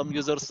 some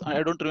users,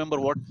 I don't remember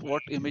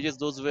what images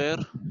those were,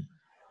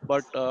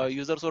 but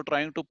users were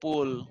trying to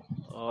pull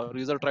or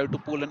user tried to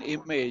pull an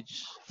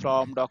image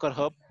from Docker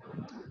Hub,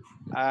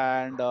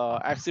 and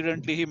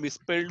accidentally he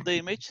misspelled the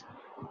image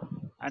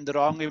and the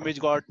wrong image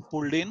got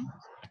pulled in,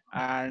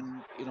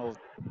 and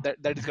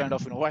that is kind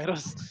of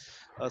virus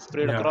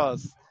spread Yeah,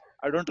 across.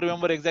 I don't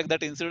remember exact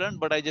that incident,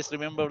 but I just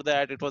remember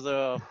that it was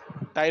a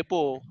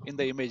typo in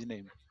the image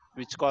name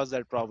which caused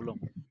that problem,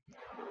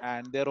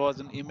 and there was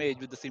an image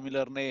with a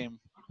similar name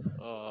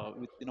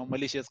with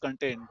malicious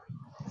content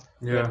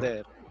were yeah,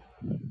 there.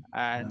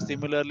 And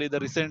similarly, the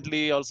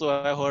recently also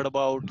I heard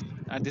about,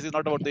 and this is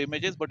not about the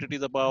images, but it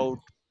is about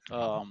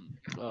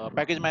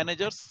package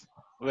managers,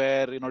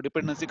 where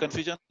dependency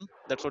confusion,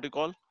 that's what you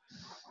call.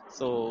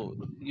 So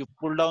you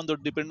pull down the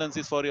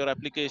dependencies for your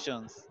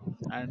applications,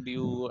 and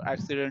you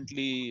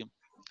accidentally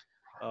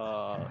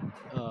uh,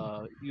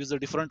 use a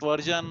different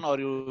version, or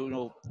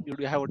you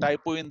have a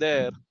typo in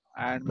there,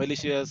 and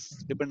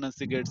malicious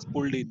dependency gets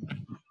pulled in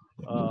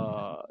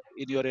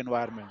your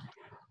environment.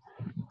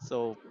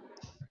 So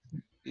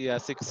yeah,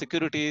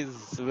 security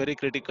is very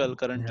critical yeah,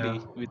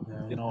 currently with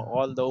yeah, yeah.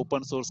 all the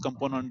open source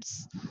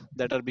components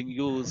that are being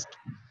used.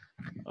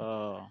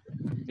 uh,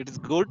 it is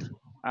good,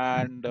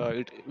 and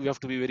we have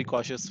to be very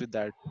cautious with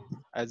that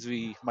as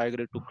we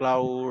migrate to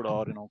cloud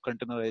or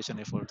containerization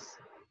efforts.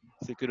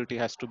 Security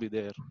has to be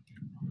there.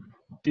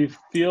 Do you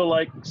feel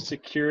like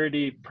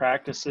security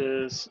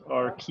practices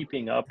are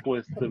keeping up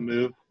with the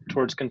move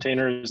towards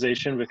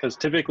containerization? Because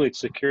typically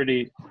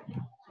security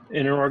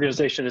in an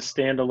organization is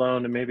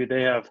standalone, and maybe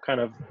they have kind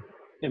of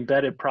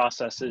embedded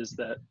processes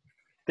that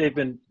they've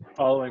been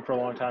following for a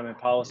long time in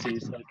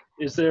policies. Like,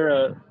 is there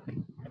a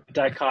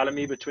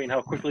dichotomy between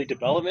how quickly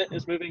development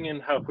is moving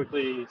and how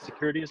quickly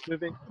security is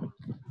moving?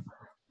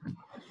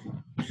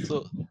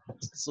 So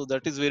so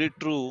that is very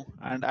true,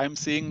 and I'm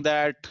seeing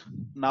that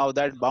now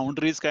that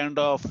boundaries kind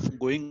of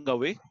going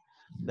away,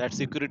 that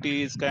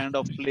security is kind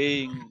of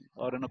playing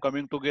or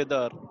coming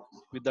together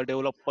with the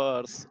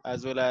developers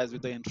as well as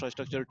with the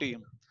infrastructure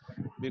team,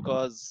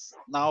 because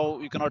now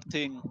you cannot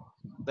think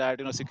that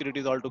security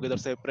is altogether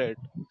separate.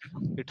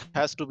 It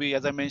has to be,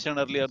 as I mentioned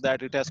earlier,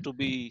 that it has to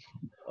be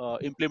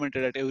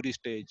implemented at every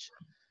stage.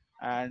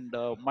 And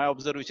my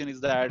observation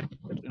is that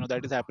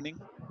that is happening,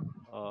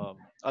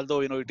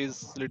 although it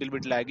is little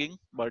bit lagging,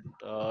 but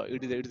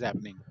it is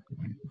happening.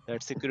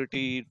 That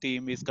security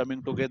team is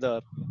coming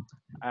together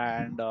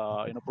and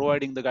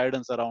providing the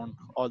guidance around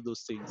all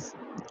those things.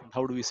 And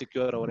how do we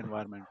secure our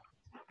environment?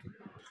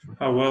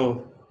 Oh, well,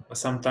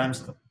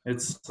 sometimes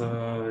it's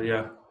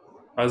yeah.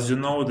 As you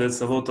know,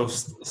 there's a lot of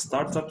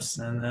startups,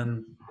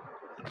 and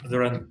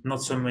there are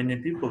not so many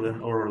people,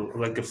 or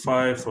like a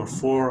 5 or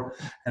 4,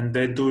 and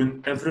they're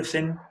doing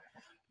everything.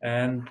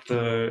 And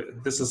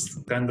this is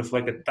kind of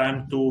like a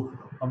time to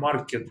a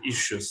market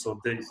issue.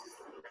 So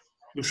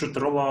you should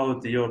roll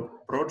out your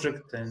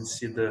project and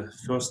see the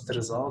first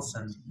results.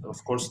 And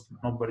of course,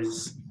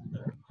 nobody's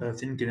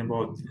thinking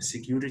about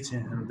security.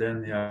 And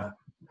then yeah,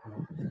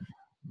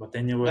 but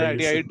anyway, Right.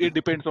 you Yeah. should. It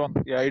depends on,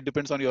 it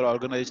depends on your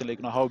organization,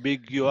 like how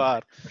big you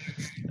are.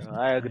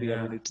 I agree. I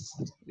Yeah. mean,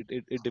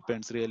 it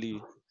depends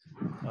really.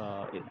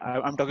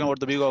 I'm talking about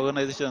the big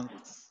organizations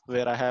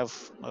where I have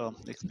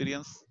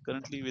experience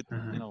currently with,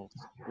 Mhm.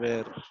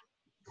 where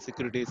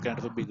security is kind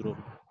of a big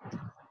role.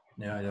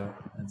 Yeah, yeah.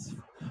 It's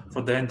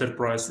for the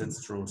enterprise. It's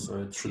true. So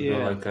it should be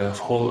Yeah. like a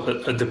whole a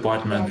Yeah,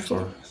 department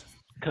actually, for.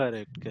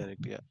 Correct.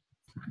 Correct. Yeah.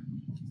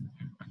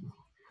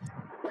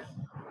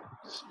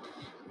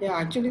 yeah,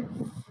 actually,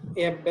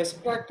 a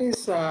best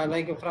practice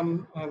like from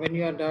when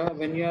you are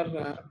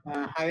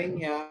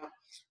having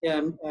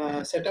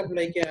a setup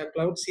like a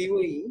cloud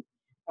COE,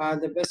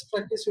 the best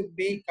practice would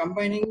be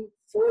combining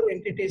four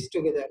entities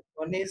together.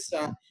 One is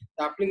the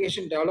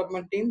application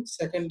development team,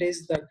 second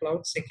is the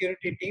cloud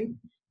security team,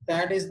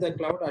 third is the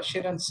cloud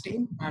assurance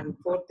team, and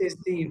fourth is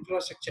the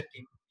infrastructure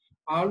team.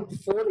 All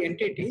four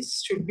entities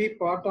should be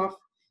part of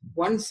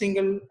one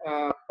single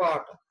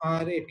part,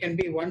 or it can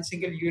be one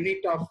single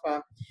unit of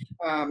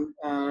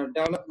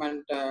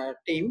development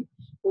team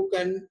who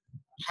can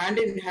hand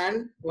in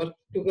hand work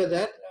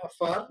together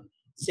for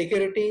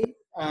security,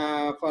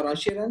 for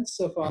assurance,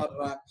 for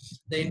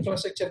the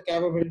infrastructure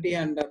capability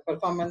and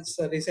performance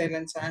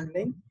resilience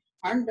handling,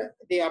 and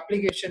the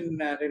application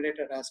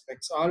related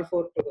aspects, all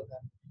four together.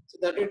 So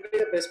that would be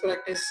the best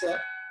practice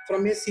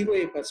from a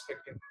COA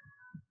perspective.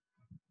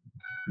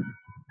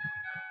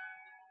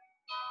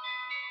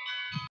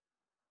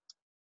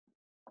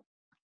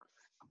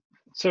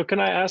 So can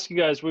I ask you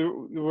guys, we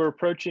were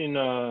approaching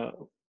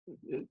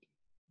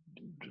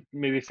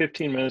maybe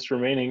 15 minutes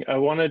remaining.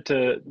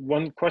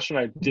 One question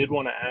I did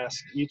want to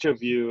ask each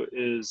of you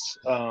is,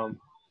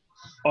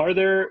 Are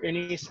there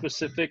any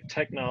specific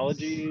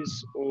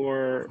technologies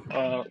or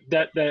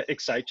that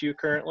excite you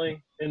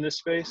currently in this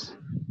space?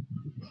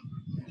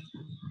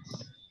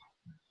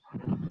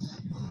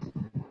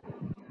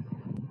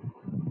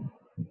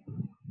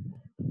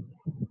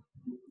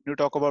 You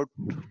talk about,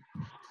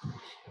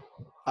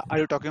 are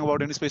you talking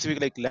about any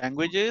specific like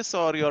languages,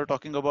 or you are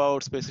talking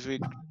about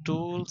specific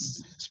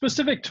tools?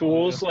 Specific Yeah.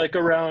 tools like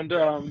around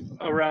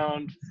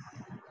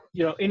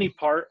any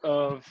part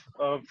of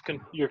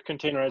your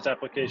containerized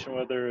application,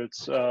 whether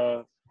it's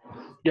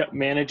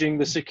managing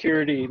the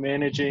security,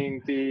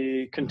 managing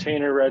the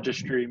container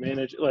registry,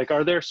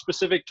 are there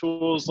specific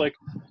tools, like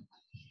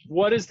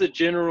what is the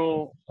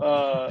general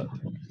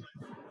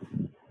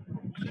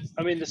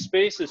I mean, the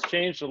space has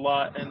changed a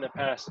lot in the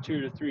past 2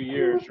 to 3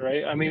 years,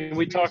 right? I mean,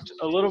 we talked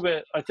a little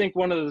bit, I think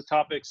one of the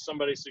topics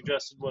somebody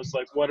suggested was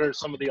like, what are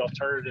some of the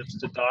alternatives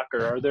to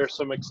Docker? Are there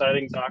some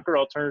exciting Docker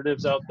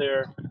alternatives out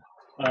there?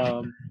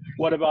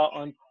 What about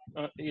on,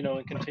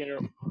 in container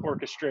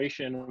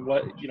orchestration?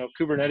 What,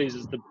 Kubernetes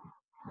is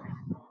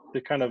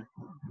the kind of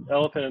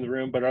elephant in the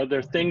room, but are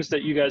there things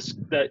that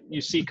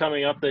you see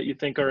coming up that you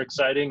think are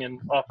exciting and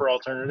offer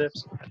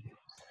alternatives?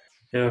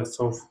 Yeah,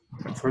 so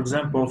for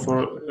example,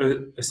 for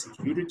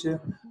security,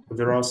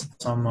 there are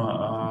some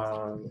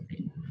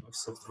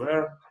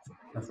software,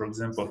 for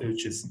example,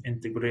 which is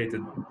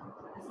integrated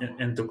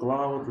into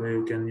cloud, where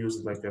you can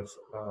use like a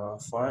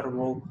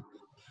firewall,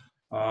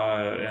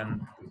 and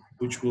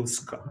which will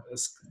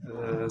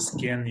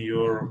scan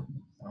your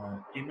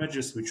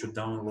images which you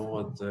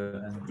download,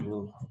 and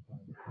will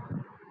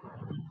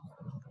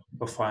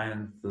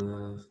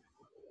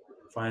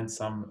find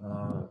some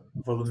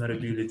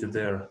vulnerability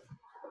there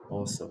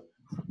also.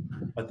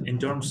 But in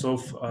terms of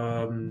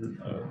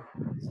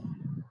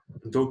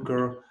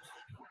Docker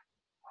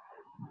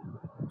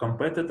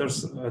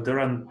competitors, there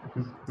are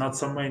not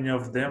so many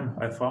of them.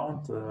 I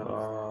found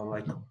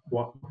like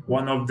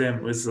one of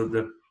them is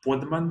the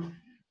Podman.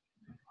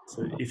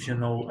 So if you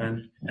know,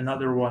 and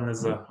another one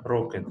is a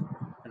Rocket,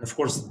 and of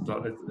course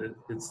it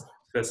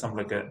has some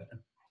like a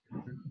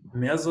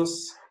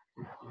Mesos.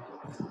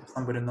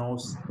 Somebody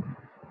knows,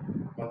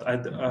 but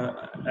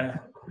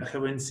I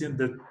haven't seen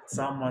that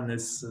someone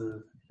is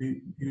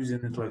using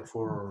it like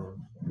for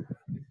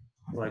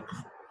like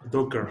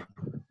Docker.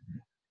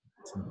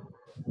 So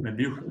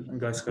maybe you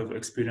guys have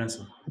experience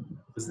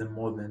with them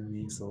more than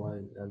me, so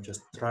I've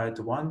just tried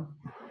one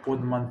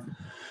Podman,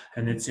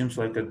 and it seems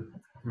like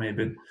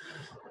maybe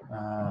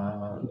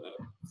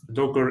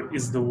Docker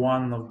is the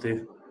one of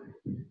the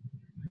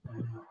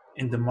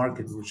in the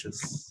market which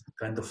is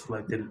kind of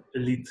like an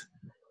elite.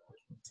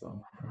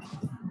 So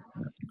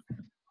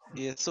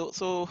Yeah.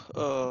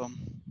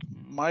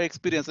 My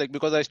experience, like,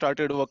 because I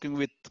started working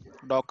with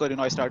Docker,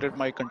 I started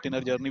my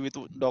container journey with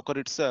Docker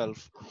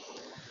itself.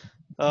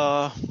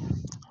 Uh,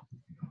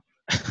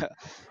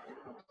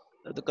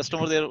 the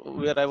customer there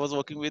where I was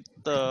working with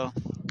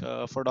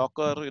for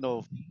Docker,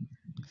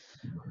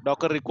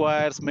 Docker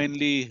requires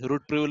mainly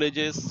root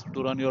privileges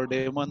to run your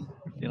daemon.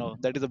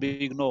 That is a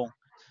big no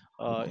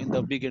in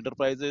the big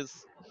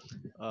enterprises.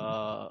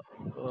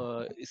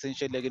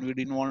 Essentially, again, we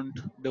didn't want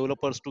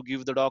developers to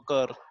give the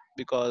Docker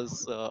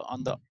because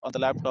on the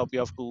laptop you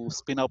have to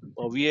spin up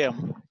a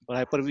VM or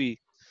Hyper-V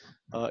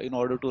in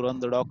order to run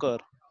the Docker.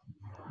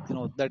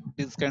 That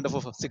is kind of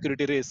a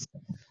security risk.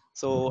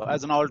 So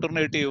as an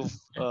alternative,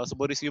 so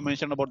Boris, you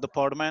mentioned about the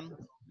Podman.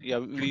 Yeah,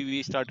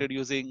 we started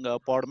using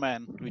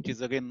Podman, which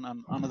is again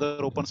another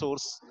open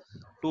source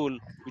tool,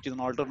 which is an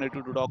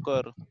alternative to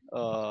Docker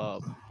uh,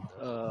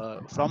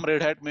 from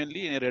Red Hat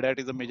mainly. And Red Hat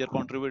is a major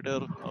contributor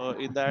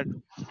in that.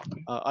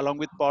 Along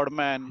with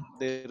Podman,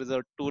 there is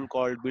a tool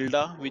called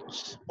Builda,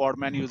 which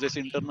Podman uses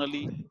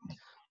internally.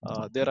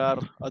 There are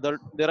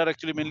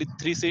actually mainly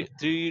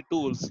three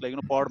tools, like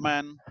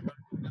Podman,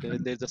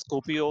 then there's a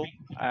Scopio,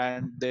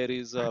 and there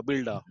is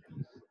Builda.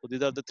 So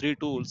these are the three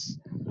tools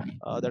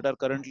that are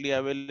currently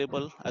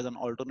available as an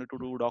alternative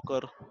to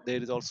Docker.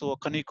 There is also a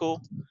Kaneko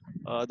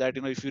that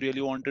if you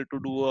really wanted to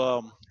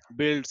do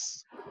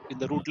builds in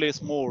the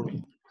rootless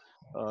mode,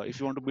 if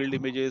you want to build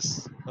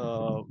images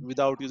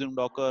without using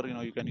Docker,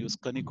 you can use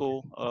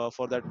Kaneko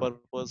for that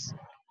purpose.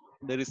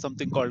 There is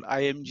something called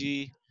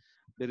IMG.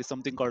 There is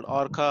something called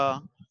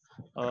Orca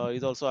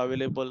is also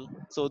available.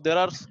 So there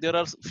are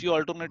few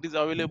alternatives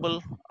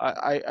available.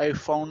 I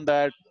found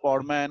that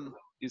Podman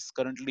is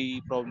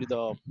currently probably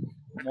the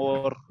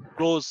more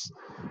close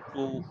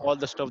to all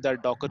the stuff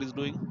that Docker is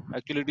doing.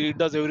 Actually, it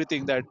does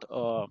everything that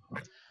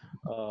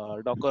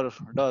Docker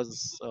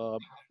does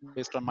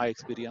based on my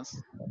experience,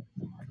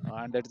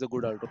 and that is a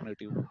good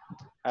alternative.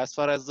 As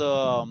far as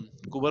the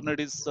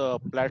Kubernetes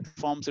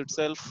platforms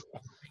itself,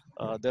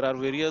 there are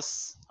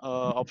various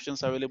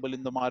options available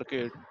in the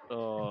market.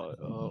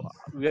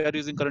 We are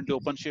using currently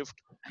OpenShift,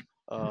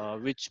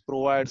 which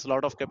provides a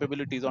lot of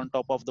capabilities on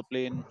top of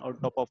plain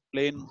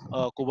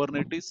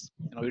Kubernetes.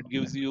 It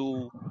gives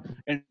you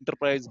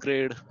enterprise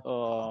grade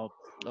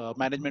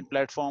management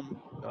platform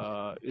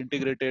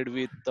integrated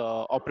with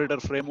operator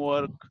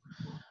framework,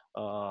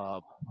 uh,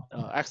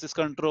 access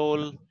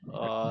control,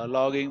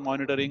 logging,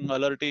 monitoring,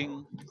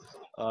 alerting,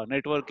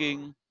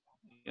 networking,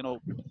 you know,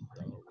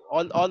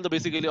 all the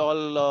basically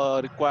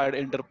all required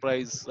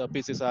enterprise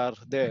pieces are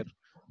there.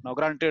 Now,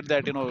 granted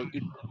that it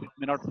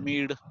may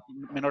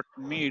not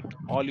meet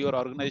all your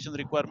organization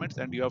requirements,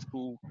 and you have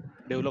to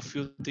develop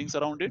few things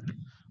around it.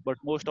 But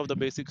most of the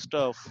basic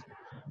stuff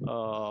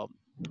uh,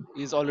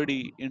 is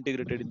already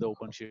integrated in the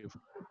OpenShift.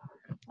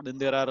 Then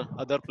there are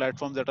other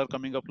platforms that are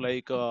coming up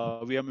like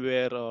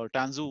VMware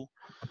Tanzu,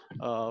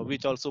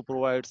 which also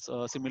provides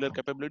similar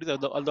capabilities.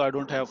 Although I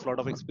don't have a lot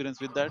of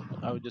experience with that,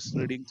 I was just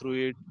reading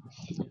through it.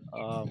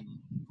 Um,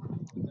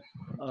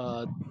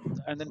 uh,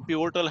 and then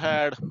Pivotal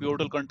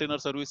Container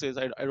Services.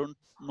 I don't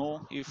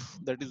know if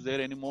that is there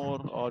anymore,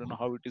 or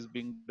how it is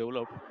being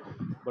developed.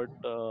 But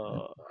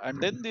and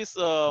then this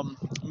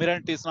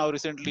Mirantis now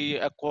recently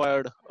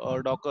acquired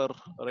Docker,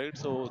 right?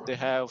 So they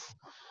have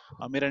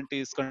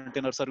Mirantis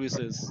Container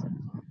Services.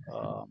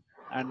 Uh,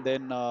 and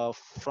then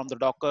from the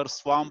Docker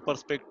Swarm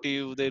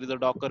perspective, there is a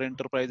Docker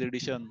Enterprise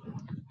Edition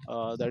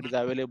that is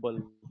available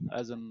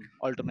as an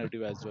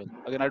alternative as well.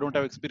 Again, I don't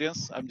have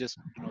experience. I'm just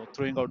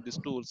throwing out these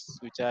tools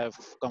which I have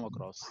come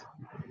across.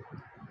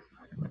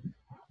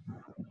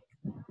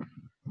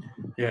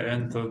 Yeah,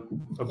 and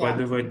by Yeah,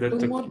 the way, that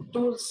two more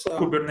tools.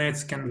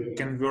 Kubernetes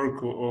can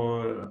work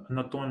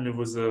not only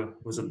with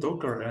a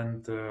Docker,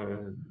 and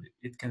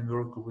it can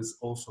work with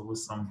also with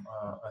some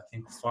I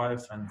think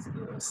 5 and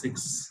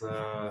 6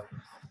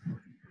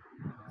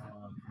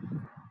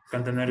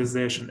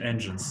 containerization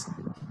engines.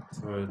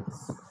 So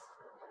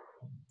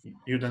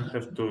you don't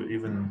have to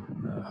even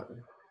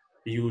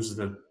use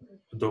the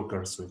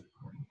Docker, so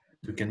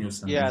you can use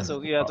some Yeah, even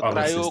so yeah, the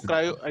other system.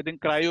 Cryo, I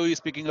think Cryo is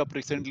picking up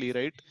recently,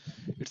 right?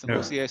 It's an Yeah,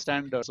 OCI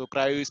standard, so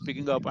Cryo is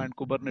picking up, and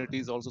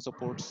Kubernetes also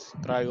supports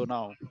Cryo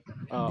now.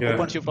 yeah.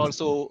 OpenShift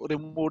also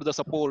removed the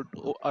support.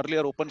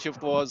 Earlier,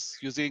 OpenShift was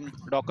using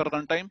Docker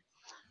runtime,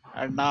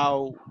 and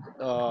now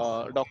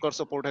Docker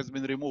support has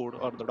been removed,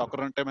 or the Docker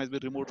runtime has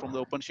been removed from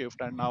the OpenShift,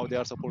 and now they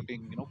are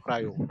supporting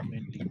Cryo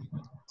mainly.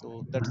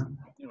 So that's Mhm.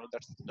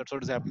 that's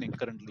what is happening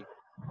currently.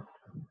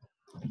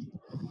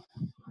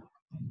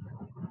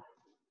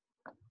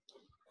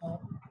 Uh,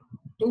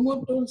 Two more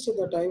tools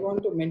that I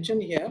want to mention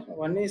here.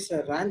 One is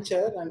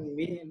Rancher and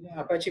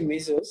Apache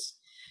Mesos.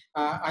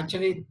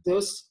 Actually,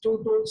 those two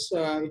tools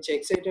which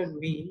excited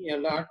me a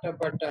lot,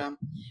 but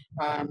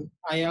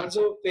I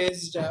also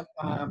faced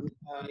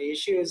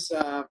issues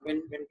when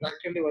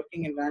practically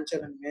working in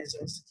Rancher and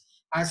Mesos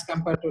as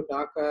compared to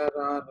Docker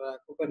or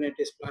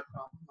Kubernetes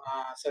platform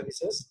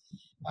services,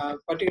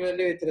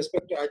 particularly with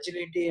respect to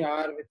agility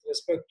or with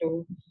respect to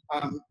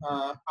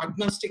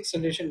agnostic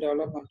solution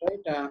development,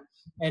 right?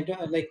 And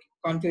like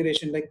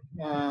configuration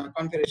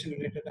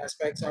related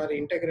aspects or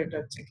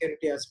integrated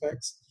security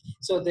aspects,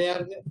 so they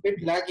are a bit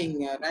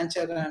lagging.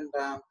 Rancher and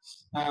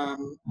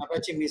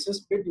Apache Mesos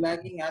bit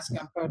lagging as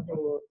compared to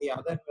the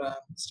other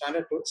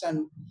standard tools. And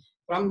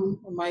from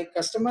my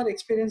customer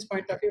experience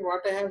point of view,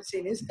 what I have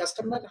seen is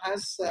customer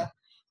has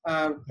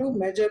two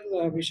major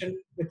vision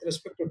with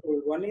respect to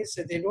tool. One is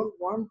they don't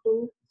want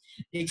to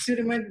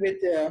experiment with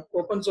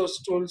open source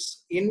tools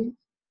in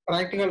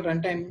practical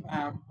runtime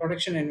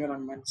production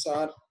environments,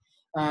 or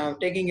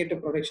taking it to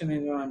production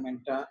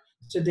environment.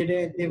 So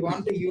they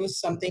want to use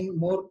something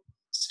more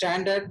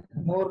standard,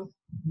 more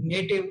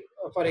native.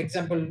 For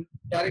example,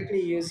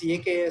 directly use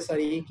AKS or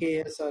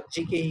EKS or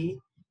GKE.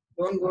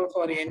 Don't go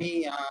for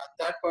any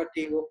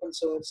third-party open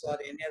source or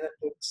any other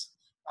tools,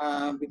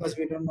 because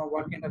we don't know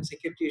what kind of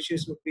security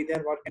issues would be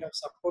there, what kind of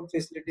support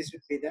facilities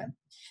would be there.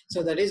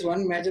 So that is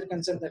one major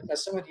concern that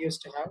customer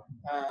used to have.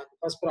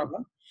 First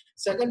problem.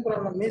 Second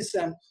problem is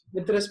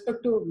with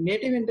respect to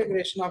native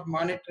integration of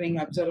monitoring,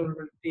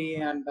 observability,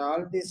 and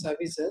all these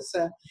services.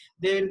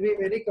 They will be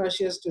very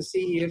cautious to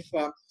see if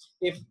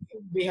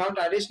we have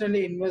to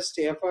additionally invest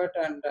effort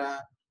and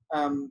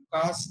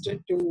cost to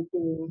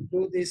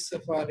do this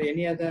for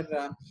any other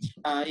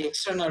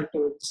external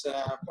tools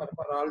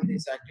for all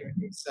these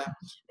activities,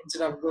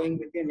 instead of going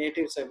with the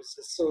native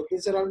services. So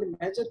these are all the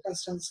major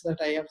concerns that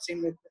I have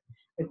seen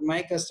with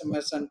my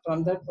customers, and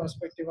from that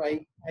perspective,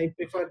 I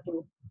prefer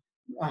to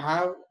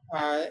have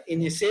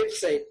in a safe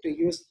side to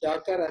use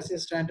Docker as a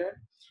standard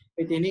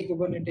with any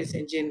Kubernetes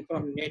engine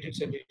from native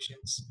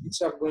solutions,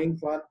 instead of going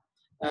for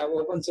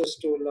open source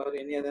tool or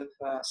any other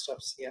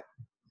stuffs here.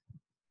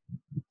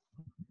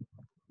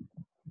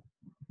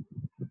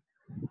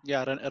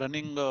 Yeah,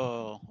 running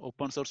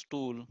open source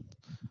tool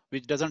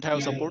which doesn't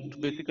have support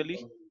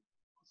basically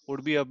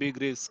would be a big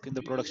risk in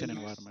the production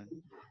environment.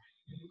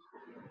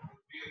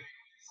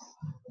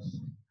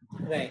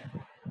 Right.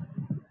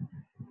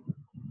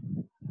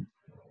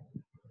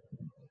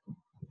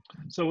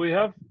 So we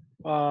have,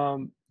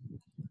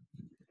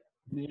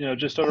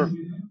 just over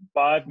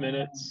 5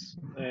 minutes,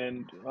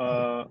 and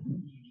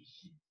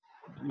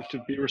to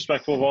be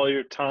respectful of all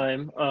your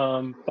time.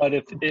 But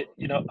if it,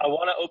 I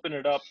want to open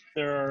it up.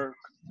 There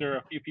are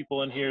a few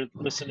people in here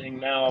listening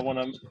now. I want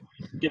to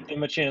give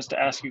them a chance to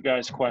ask you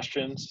guys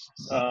questions.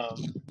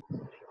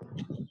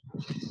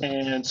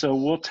 And so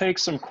we'll take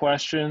some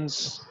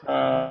questions,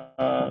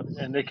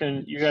 and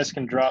you guys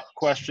can drop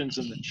questions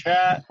in the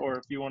chat, or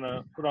if you want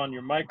to put on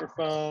your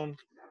microphone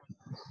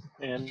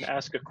and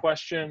ask a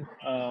question,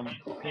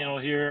 the panel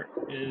here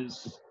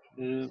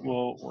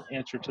will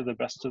answer to the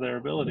best of their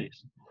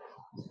abilities.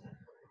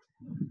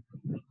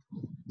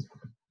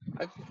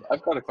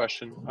 I've got a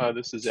question.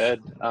 This is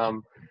Ed.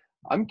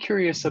 I'm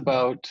curious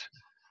about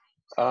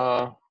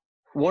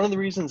one of the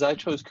reasons I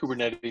chose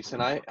Kubernetes,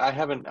 and I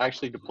haven't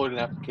actually deployed an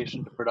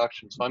application to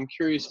production. So I'm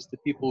curious as to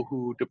people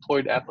who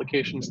deployed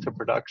applications to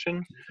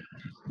production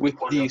with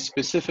the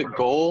specific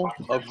goal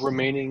of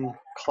remaining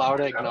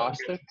cloud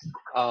agnostic.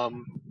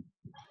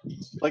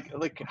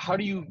 Like how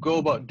do you go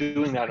about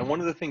doing that? And one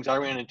of the things I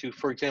ran into,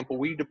 for example,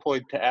 we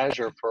deployed to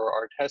Azure for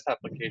our test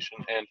application,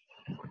 and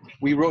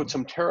we wrote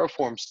some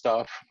Terraform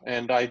stuff,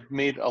 and I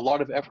made a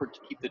lot of effort to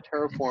keep the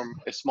Terraform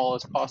as small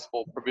as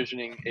possible,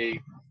 provisioning an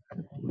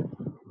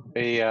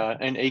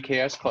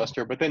AKS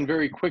cluster. But then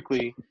very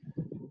quickly,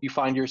 you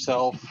find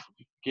yourself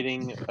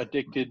getting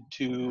addicted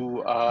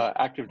to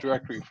Active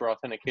Directory for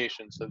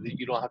authentication, so that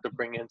you don't have to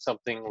bring in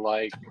something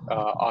like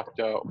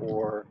Okta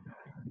or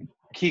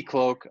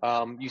Keycloak.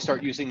 You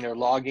start using their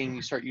logging,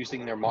 you start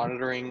using their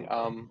monitoring.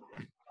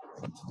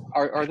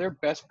 Are there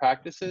best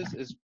practices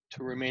as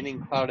to remaining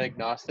cloud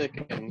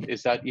agnostic, and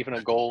is that even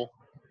a goal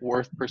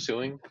worth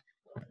pursuing?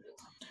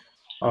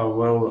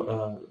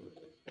 Well,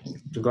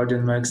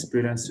 regarding my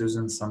experience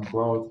using some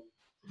cloud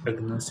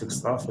agnostic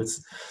stuff,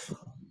 it's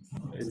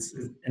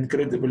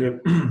incredibly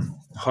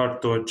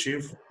hard to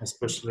achieve,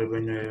 especially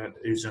when you're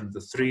using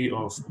the 3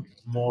 or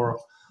more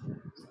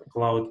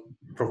cloud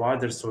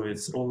providers. So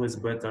it's always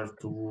better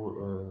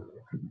to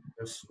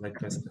have like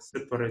a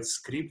separate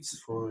scripts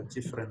for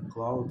different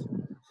cloud.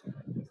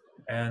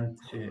 And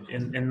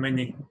in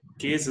many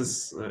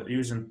cases,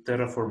 using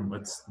Terraform,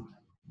 it's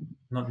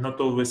not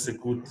always a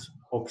good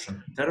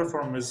option.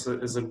 Terraform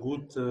is a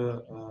good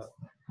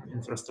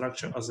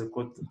infrastructure as a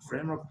code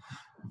framework,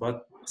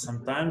 but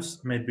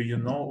sometimes maybe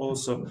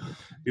also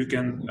you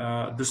can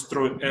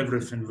destroy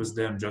everything with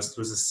them just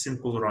with a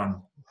simple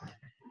run.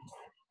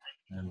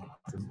 And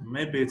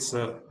maybe it's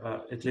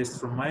at least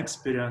from my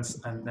experience,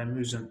 and I'm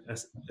using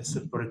a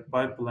separate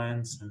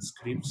pipelines and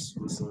scripts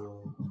with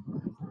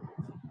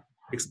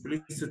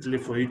explicitly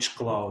for each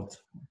cloud.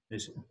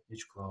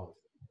 Each cloud.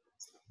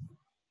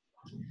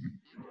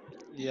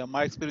 Yeah,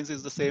 my experience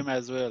is the same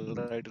as well,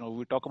 right?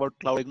 We talk about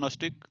cloud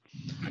agnostic,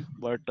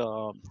 but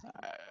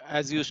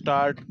as you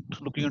start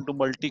looking into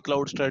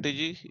multi-cloud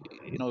strategy,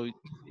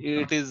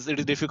 it is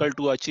difficult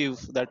to achieve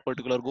that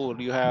particular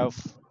goal. You have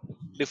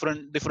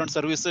different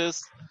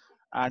services,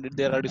 and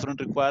there are different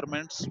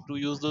requirements to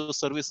use those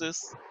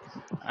services,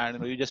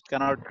 and you just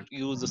cannot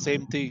use the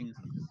same thing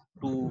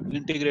to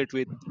integrate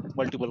with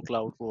multiple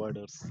cloud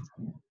providers.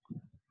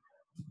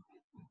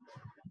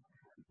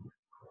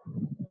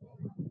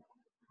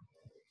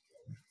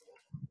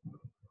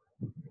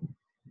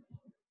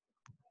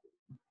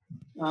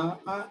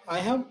 I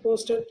have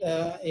posted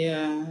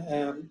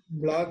a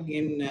blog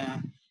in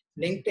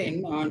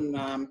LinkedIn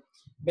on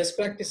best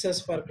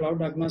practices for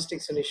cloud agnostic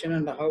solution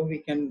and how we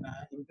can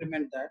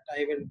implement that.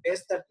 I will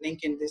paste that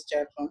link in this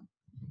chat room.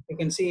 You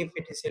can see if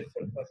it is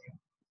helpful for you.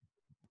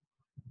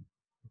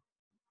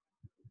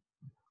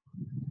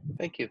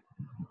 Thank you.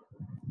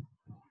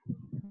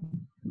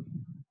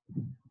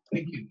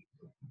 Thank you.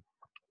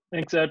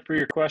 Thanks, Ed, for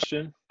your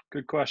question.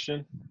 Good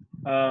question.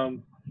 Thanks,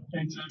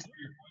 Ed, for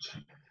your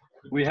question.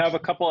 We have a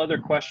couple other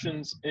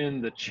questions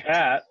in the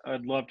chat.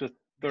 I'd love to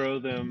throw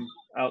them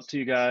out to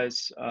you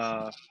guys.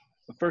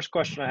 The first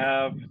question I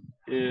have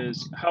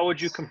is, how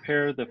would you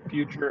compare the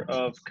future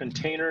of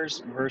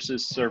containers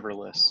versus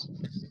serverless?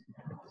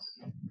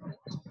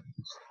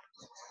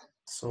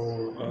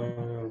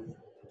 So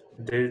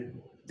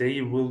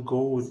they will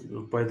go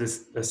by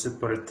this a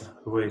separate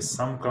way.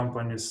 Some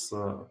companies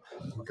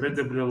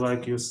incredibly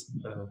like use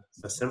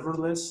a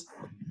serverless.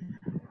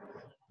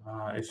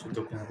 If you're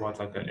talking about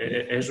like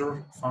a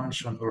Azure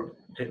function or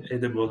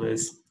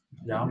AWS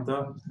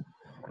Lambda,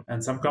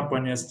 and some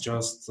companies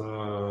just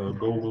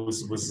go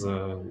with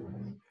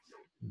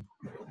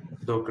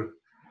Docker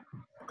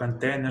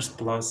containers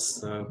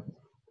plus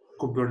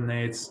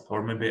Kubernetes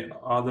or maybe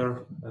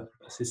other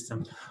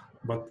system.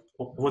 But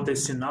what I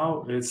see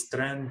now is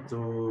trend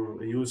to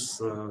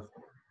use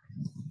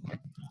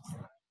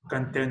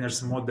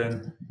containers more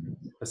than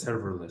a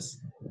serverless.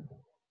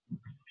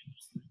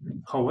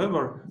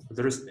 However,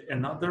 there is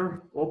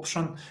another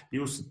option: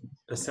 use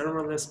a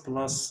serverless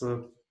plus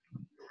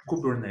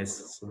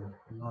Kubernetes. So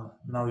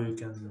now you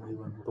can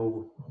even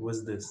go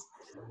with this.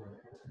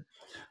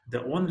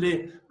 The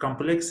only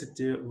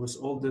complexity with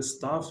all this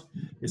stuff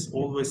is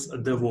always a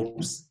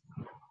DevOps.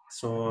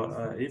 So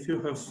if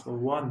you have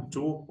 1,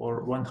 2,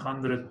 or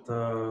 100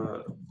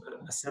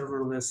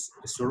 serverless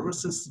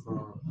services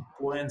or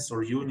points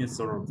or units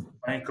or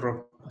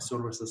micro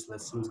services,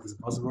 let's use this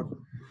buzzword,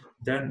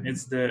 then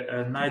it's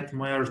the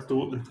nightmare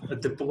to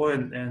deploy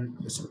and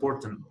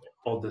supporting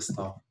all this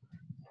stuff.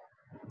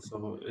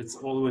 So it's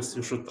always,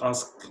 you should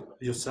ask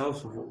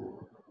yourself,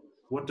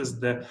 what is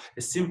the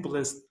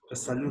simplest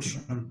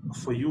solution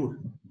for you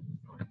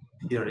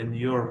here in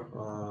your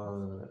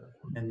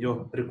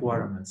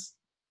requirements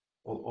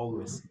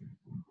always?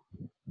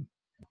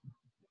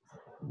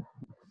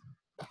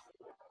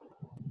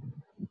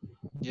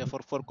 Yeah,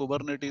 for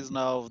Kubernetes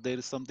now there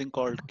is something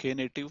called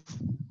Knative,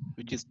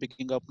 which is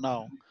picking up now,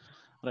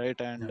 right?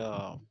 And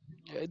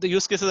Yeah. the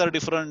use cases are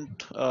different.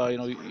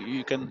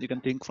 You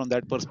can think from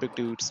that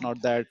perspective. It's not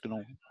that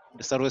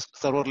the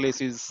serverless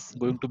is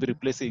going to be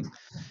replacing.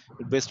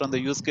 It based on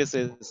the use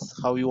cases,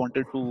 how you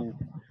wanted to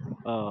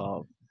uh,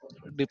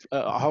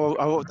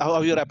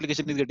 how your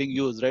application is getting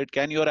used, right?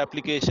 Can your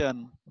application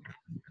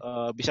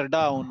be shut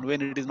down when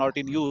it is not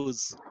in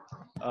use?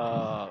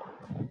 Uh,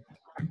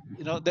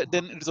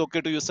 then it's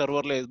okay to use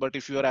serverless. But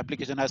if your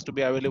application has to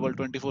be available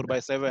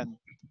 24/7,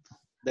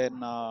 then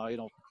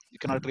you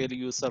cannot really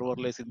use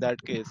serverless in that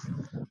case.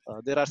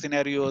 There are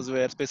scenarios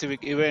where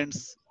specific events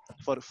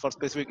for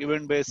specific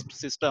event based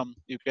system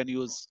you can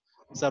use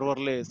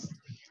serverless,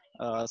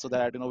 so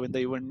that when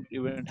the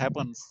event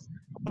happens,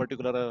 a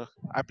particular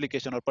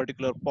application or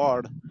particular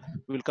pod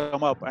will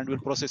come up and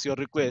will process your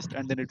request,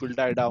 and then it will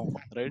die down,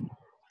 right?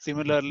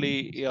 Similarly,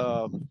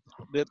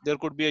 there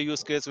could be a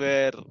use case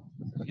where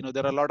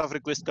there are a lot of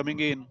requests coming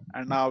in,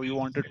 and now you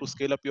wanted to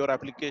scale up your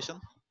application,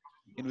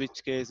 in which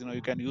case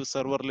you can use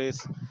serverless.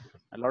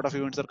 A lot of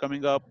events are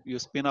coming up, you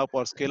spin up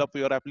or scale up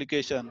your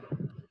application,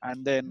 and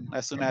then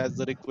as soon as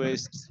the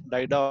requests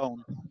die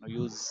down,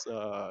 you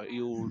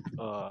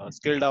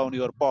scale down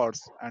your pods,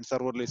 and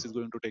serverless is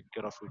going to take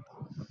care of it.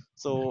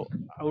 So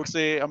I would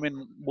say, I mean,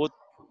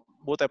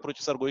 both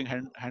approaches are going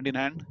hand in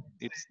hand.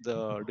 It's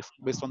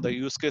based on the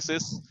use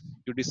cases,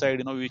 you decide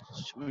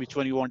which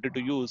one you wanted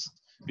to use,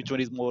 which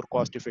one is more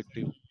cost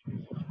effective.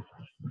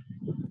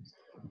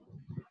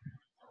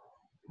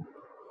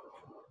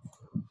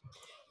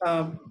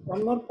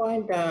 One more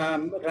point,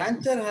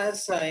 Rancher has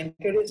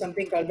introduced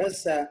something called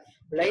as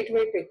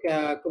lightweight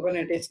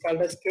Kubernetes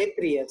called as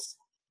K3s,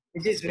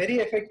 which is very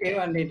effective,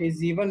 and it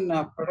is even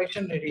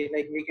production ready.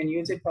 Like we can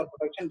use it for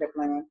production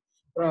deployment,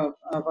 for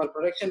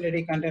production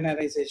ready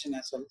containerization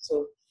as well.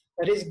 So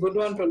that is good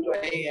one to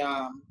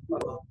try.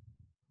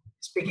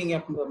 Speaking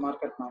up in the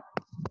market now.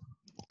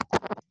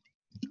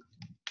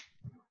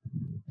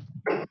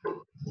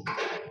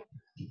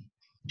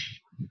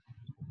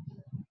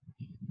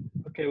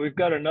 Okay, we've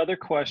got another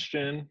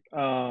question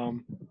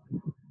from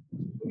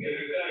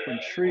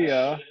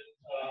Shreya.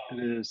 It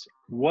is,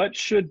 what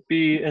should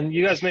be, and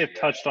you guys may have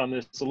touched on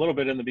this a little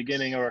bit in the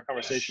beginning of our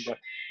conversation, but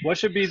what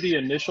should be the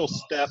initial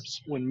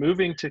steps when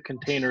moving to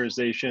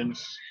containerization,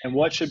 and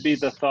what should be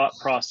the thought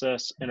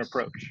process and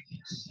approach?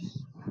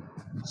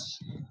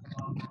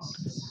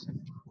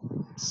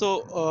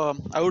 So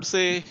I would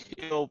say,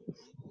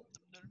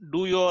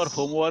 do your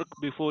homework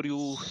before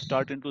you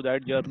start into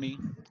that journey.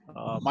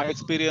 My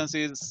experience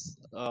is,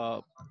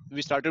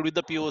 we started with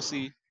the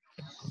POC.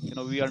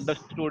 We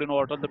understood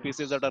what are the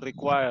pieces that are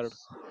required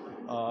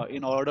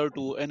in order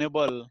to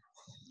enable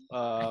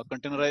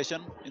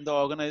containerization in the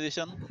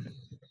organization,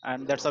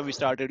 and that's how we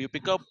started. You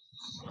pick up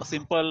a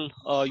simple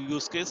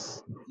use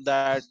case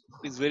that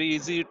is very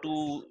easy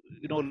to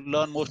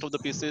learn most of the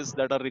pieces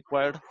that are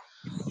required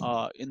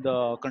in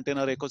the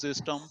container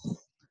ecosystem.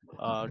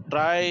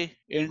 Try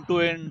end to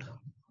end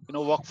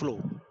workflow.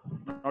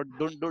 Not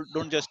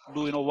don't just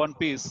do one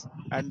piece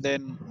and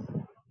then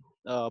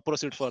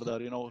proceed further.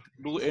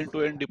 Do end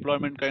to end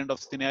deployment kind of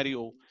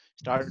scenario.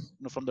 Start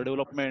from the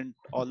development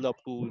all up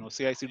to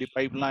CI/CD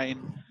pipeline,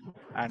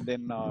 and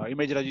then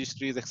image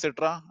registries,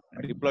 etc.,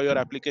 and deploy your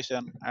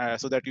application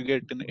so that you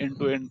get an end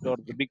to end or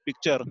the big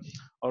picture,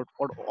 or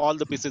all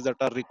the pieces that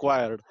are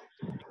required.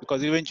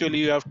 Because eventually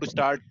you have to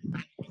start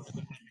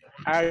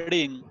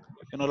adding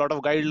a lot of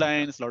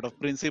guidelines, a lot of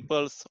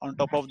principles. On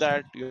top of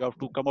that, you have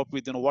to come up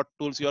with what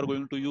tools you are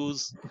going to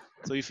use.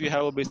 So if you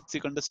have a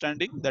basic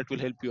understanding, that will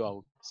help you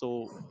out.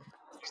 So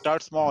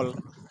start small,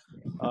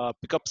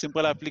 pick up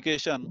simple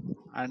application,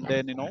 and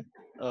then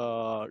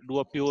do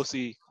a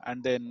POC,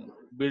 and then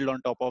build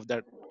on top of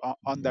that,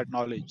 on that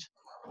knowledge.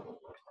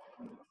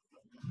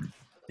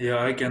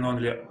 Yeah, I can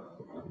only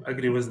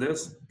agree with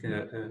this.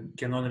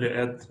 Can only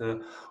add,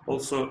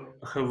 also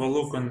have a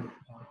look on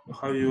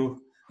how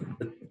you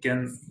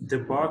can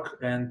debug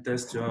and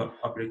test your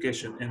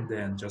application in the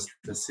end, just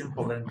a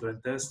simple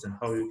end-to-end test, and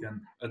how you can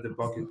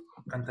debug it,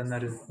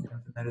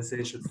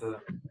 containerization the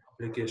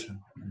application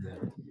in the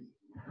end.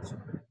 So.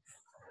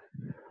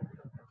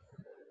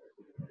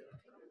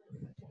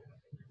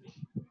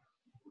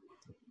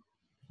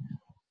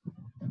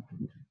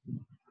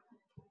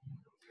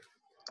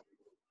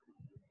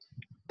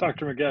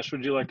 Dr. Magesh,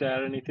 would you like to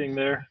add anything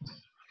there?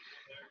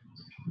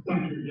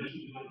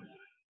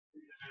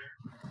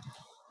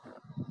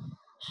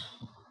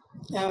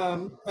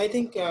 I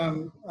think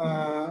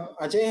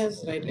Ajay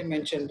has rightly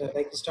mentioned,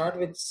 like start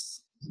with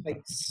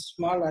like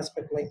small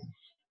aspect, like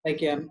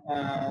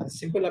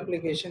simple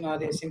application or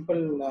a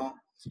simple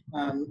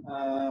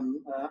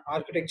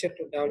architecture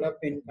to develop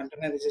in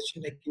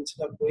containerization. Like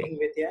instead of going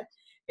with a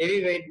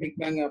heavyweight big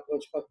bang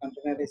approach for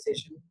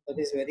containerization, that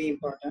is very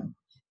important.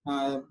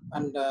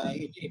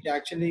 it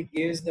actually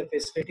gives the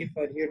facility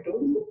for you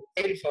to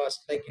fail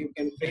fast. Like you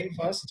can fail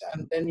fast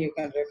and then you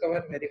can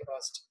recover very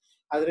fast.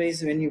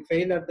 Otherwise, when you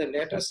fail at the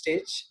later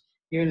stage,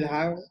 you will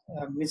have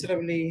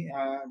miserably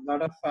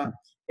lot of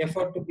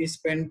effort to be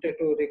spent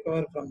to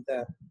recover from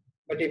there.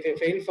 But if you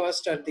fail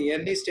fast at the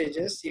early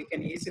stages, you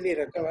can easily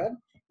recover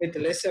with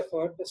less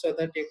effort, so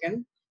that you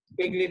can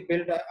quickly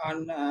build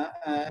on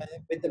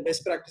with the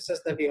best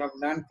practices that you have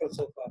learned for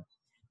so far.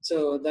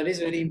 So that is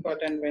very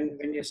important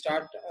when you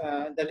start.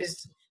 That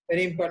is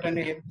very important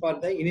for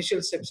the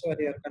initial steps for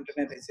your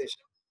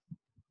containerization.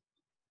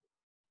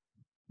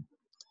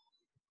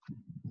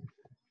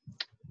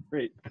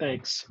 Great,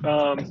 thanks.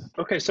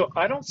 Okay, so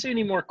I don't see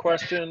any more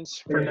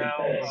questions for now.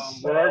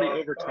 We're already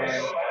over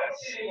time.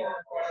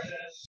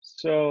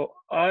 So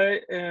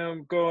I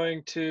am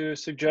going to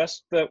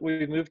suggest that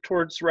we move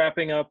towards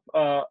wrapping up.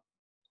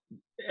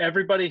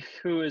 Everybody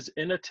who is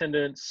in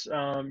attendance,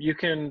 you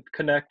can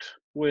connect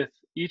with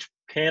each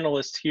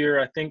panelist here.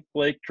 I think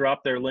Blake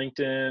dropped their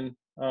LinkedIn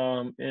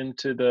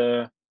into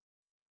the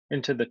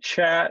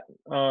chat.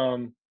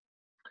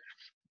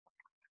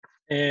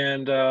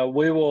 And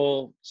we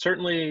will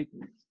certainly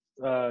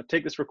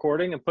take this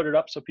recording and put it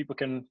up so people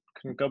can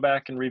go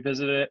back and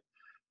revisit it.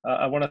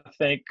 I want to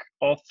thank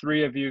all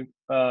three of you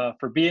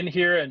for being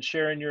here and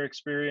sharing your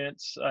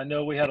experience. I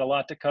know we had a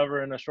lot to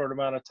cover in a short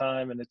amount of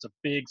time, and it's a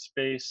big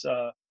space.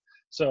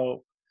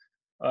 So,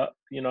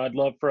 I'd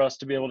love for us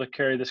to be able to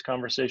carry this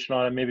conversation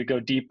on and maybe go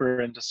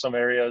deeper into some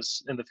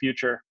areas in the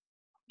future.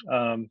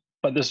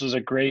 But this was a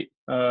great,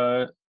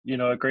 a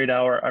great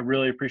hour. I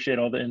really appreciate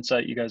all the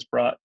insight you guys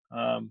brought.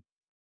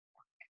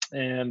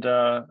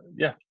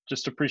 Yeah,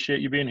 just appreciate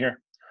you being here.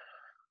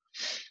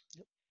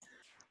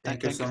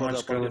 Thank you so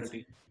much, Khaled.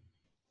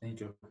 Thank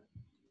you.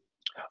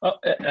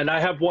 And I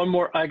have one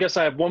more, I guess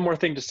I have one more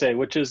thing to say,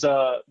 which is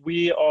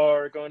we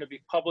are going to be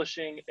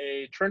publishing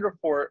a trend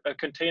report, a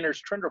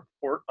containers trend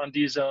report on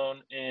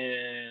DZone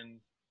in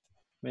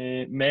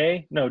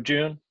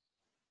June.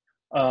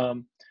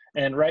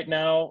 And right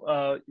now,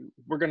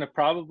 we're going to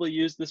probably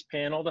use this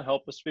panel to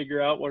help us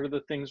figure out what are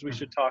the things we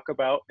should talk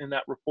about in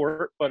that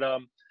report. But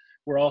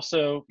we're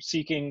also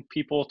seeking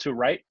people to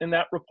write in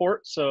that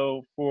report.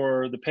 So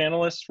for the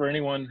panelists, for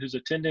anyone who's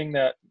attending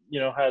that,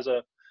 has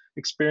a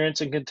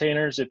experience in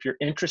containers, if you're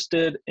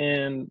interested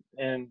in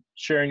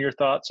sharing your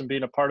thoughts and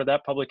being a part of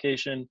that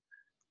publication,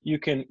 you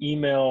can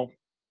email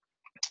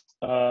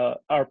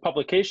our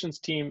publications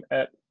team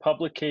at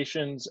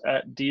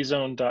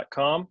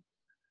publications@dzone.com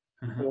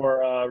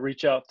or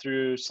reach out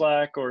through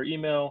Slack or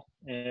email,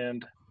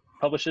 and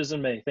publishes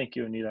in May. Thank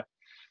you, Anita.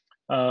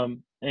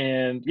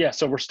 And yeah,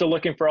 so we're still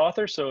looking for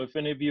authors. So if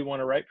any of you want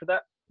to write for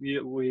that,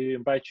 we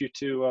invite you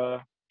to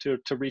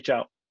reach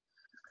out.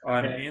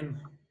 I'm in.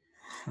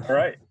 All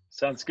right,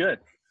 sounds good.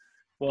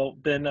 Well,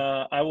 then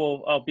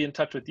I'll be in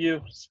touch with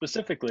you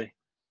specifically.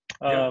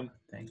 Yeah,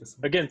 thank you so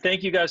much. Again,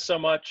 thank you guys so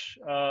much.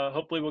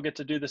 Hopefully we'll get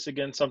to do this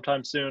again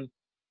sometime soon.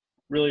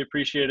 Really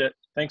appreciate it.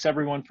 Thanks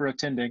everyone for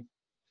attending.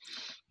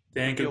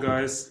 Thank you,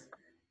 guys.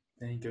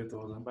 Thank you to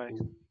all. Bye.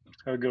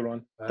 Have a good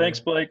one. Bye. Thanks,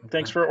 Blake.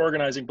 Thanks for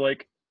organizing,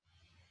 Blake.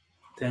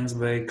 Thanks,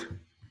 Blake.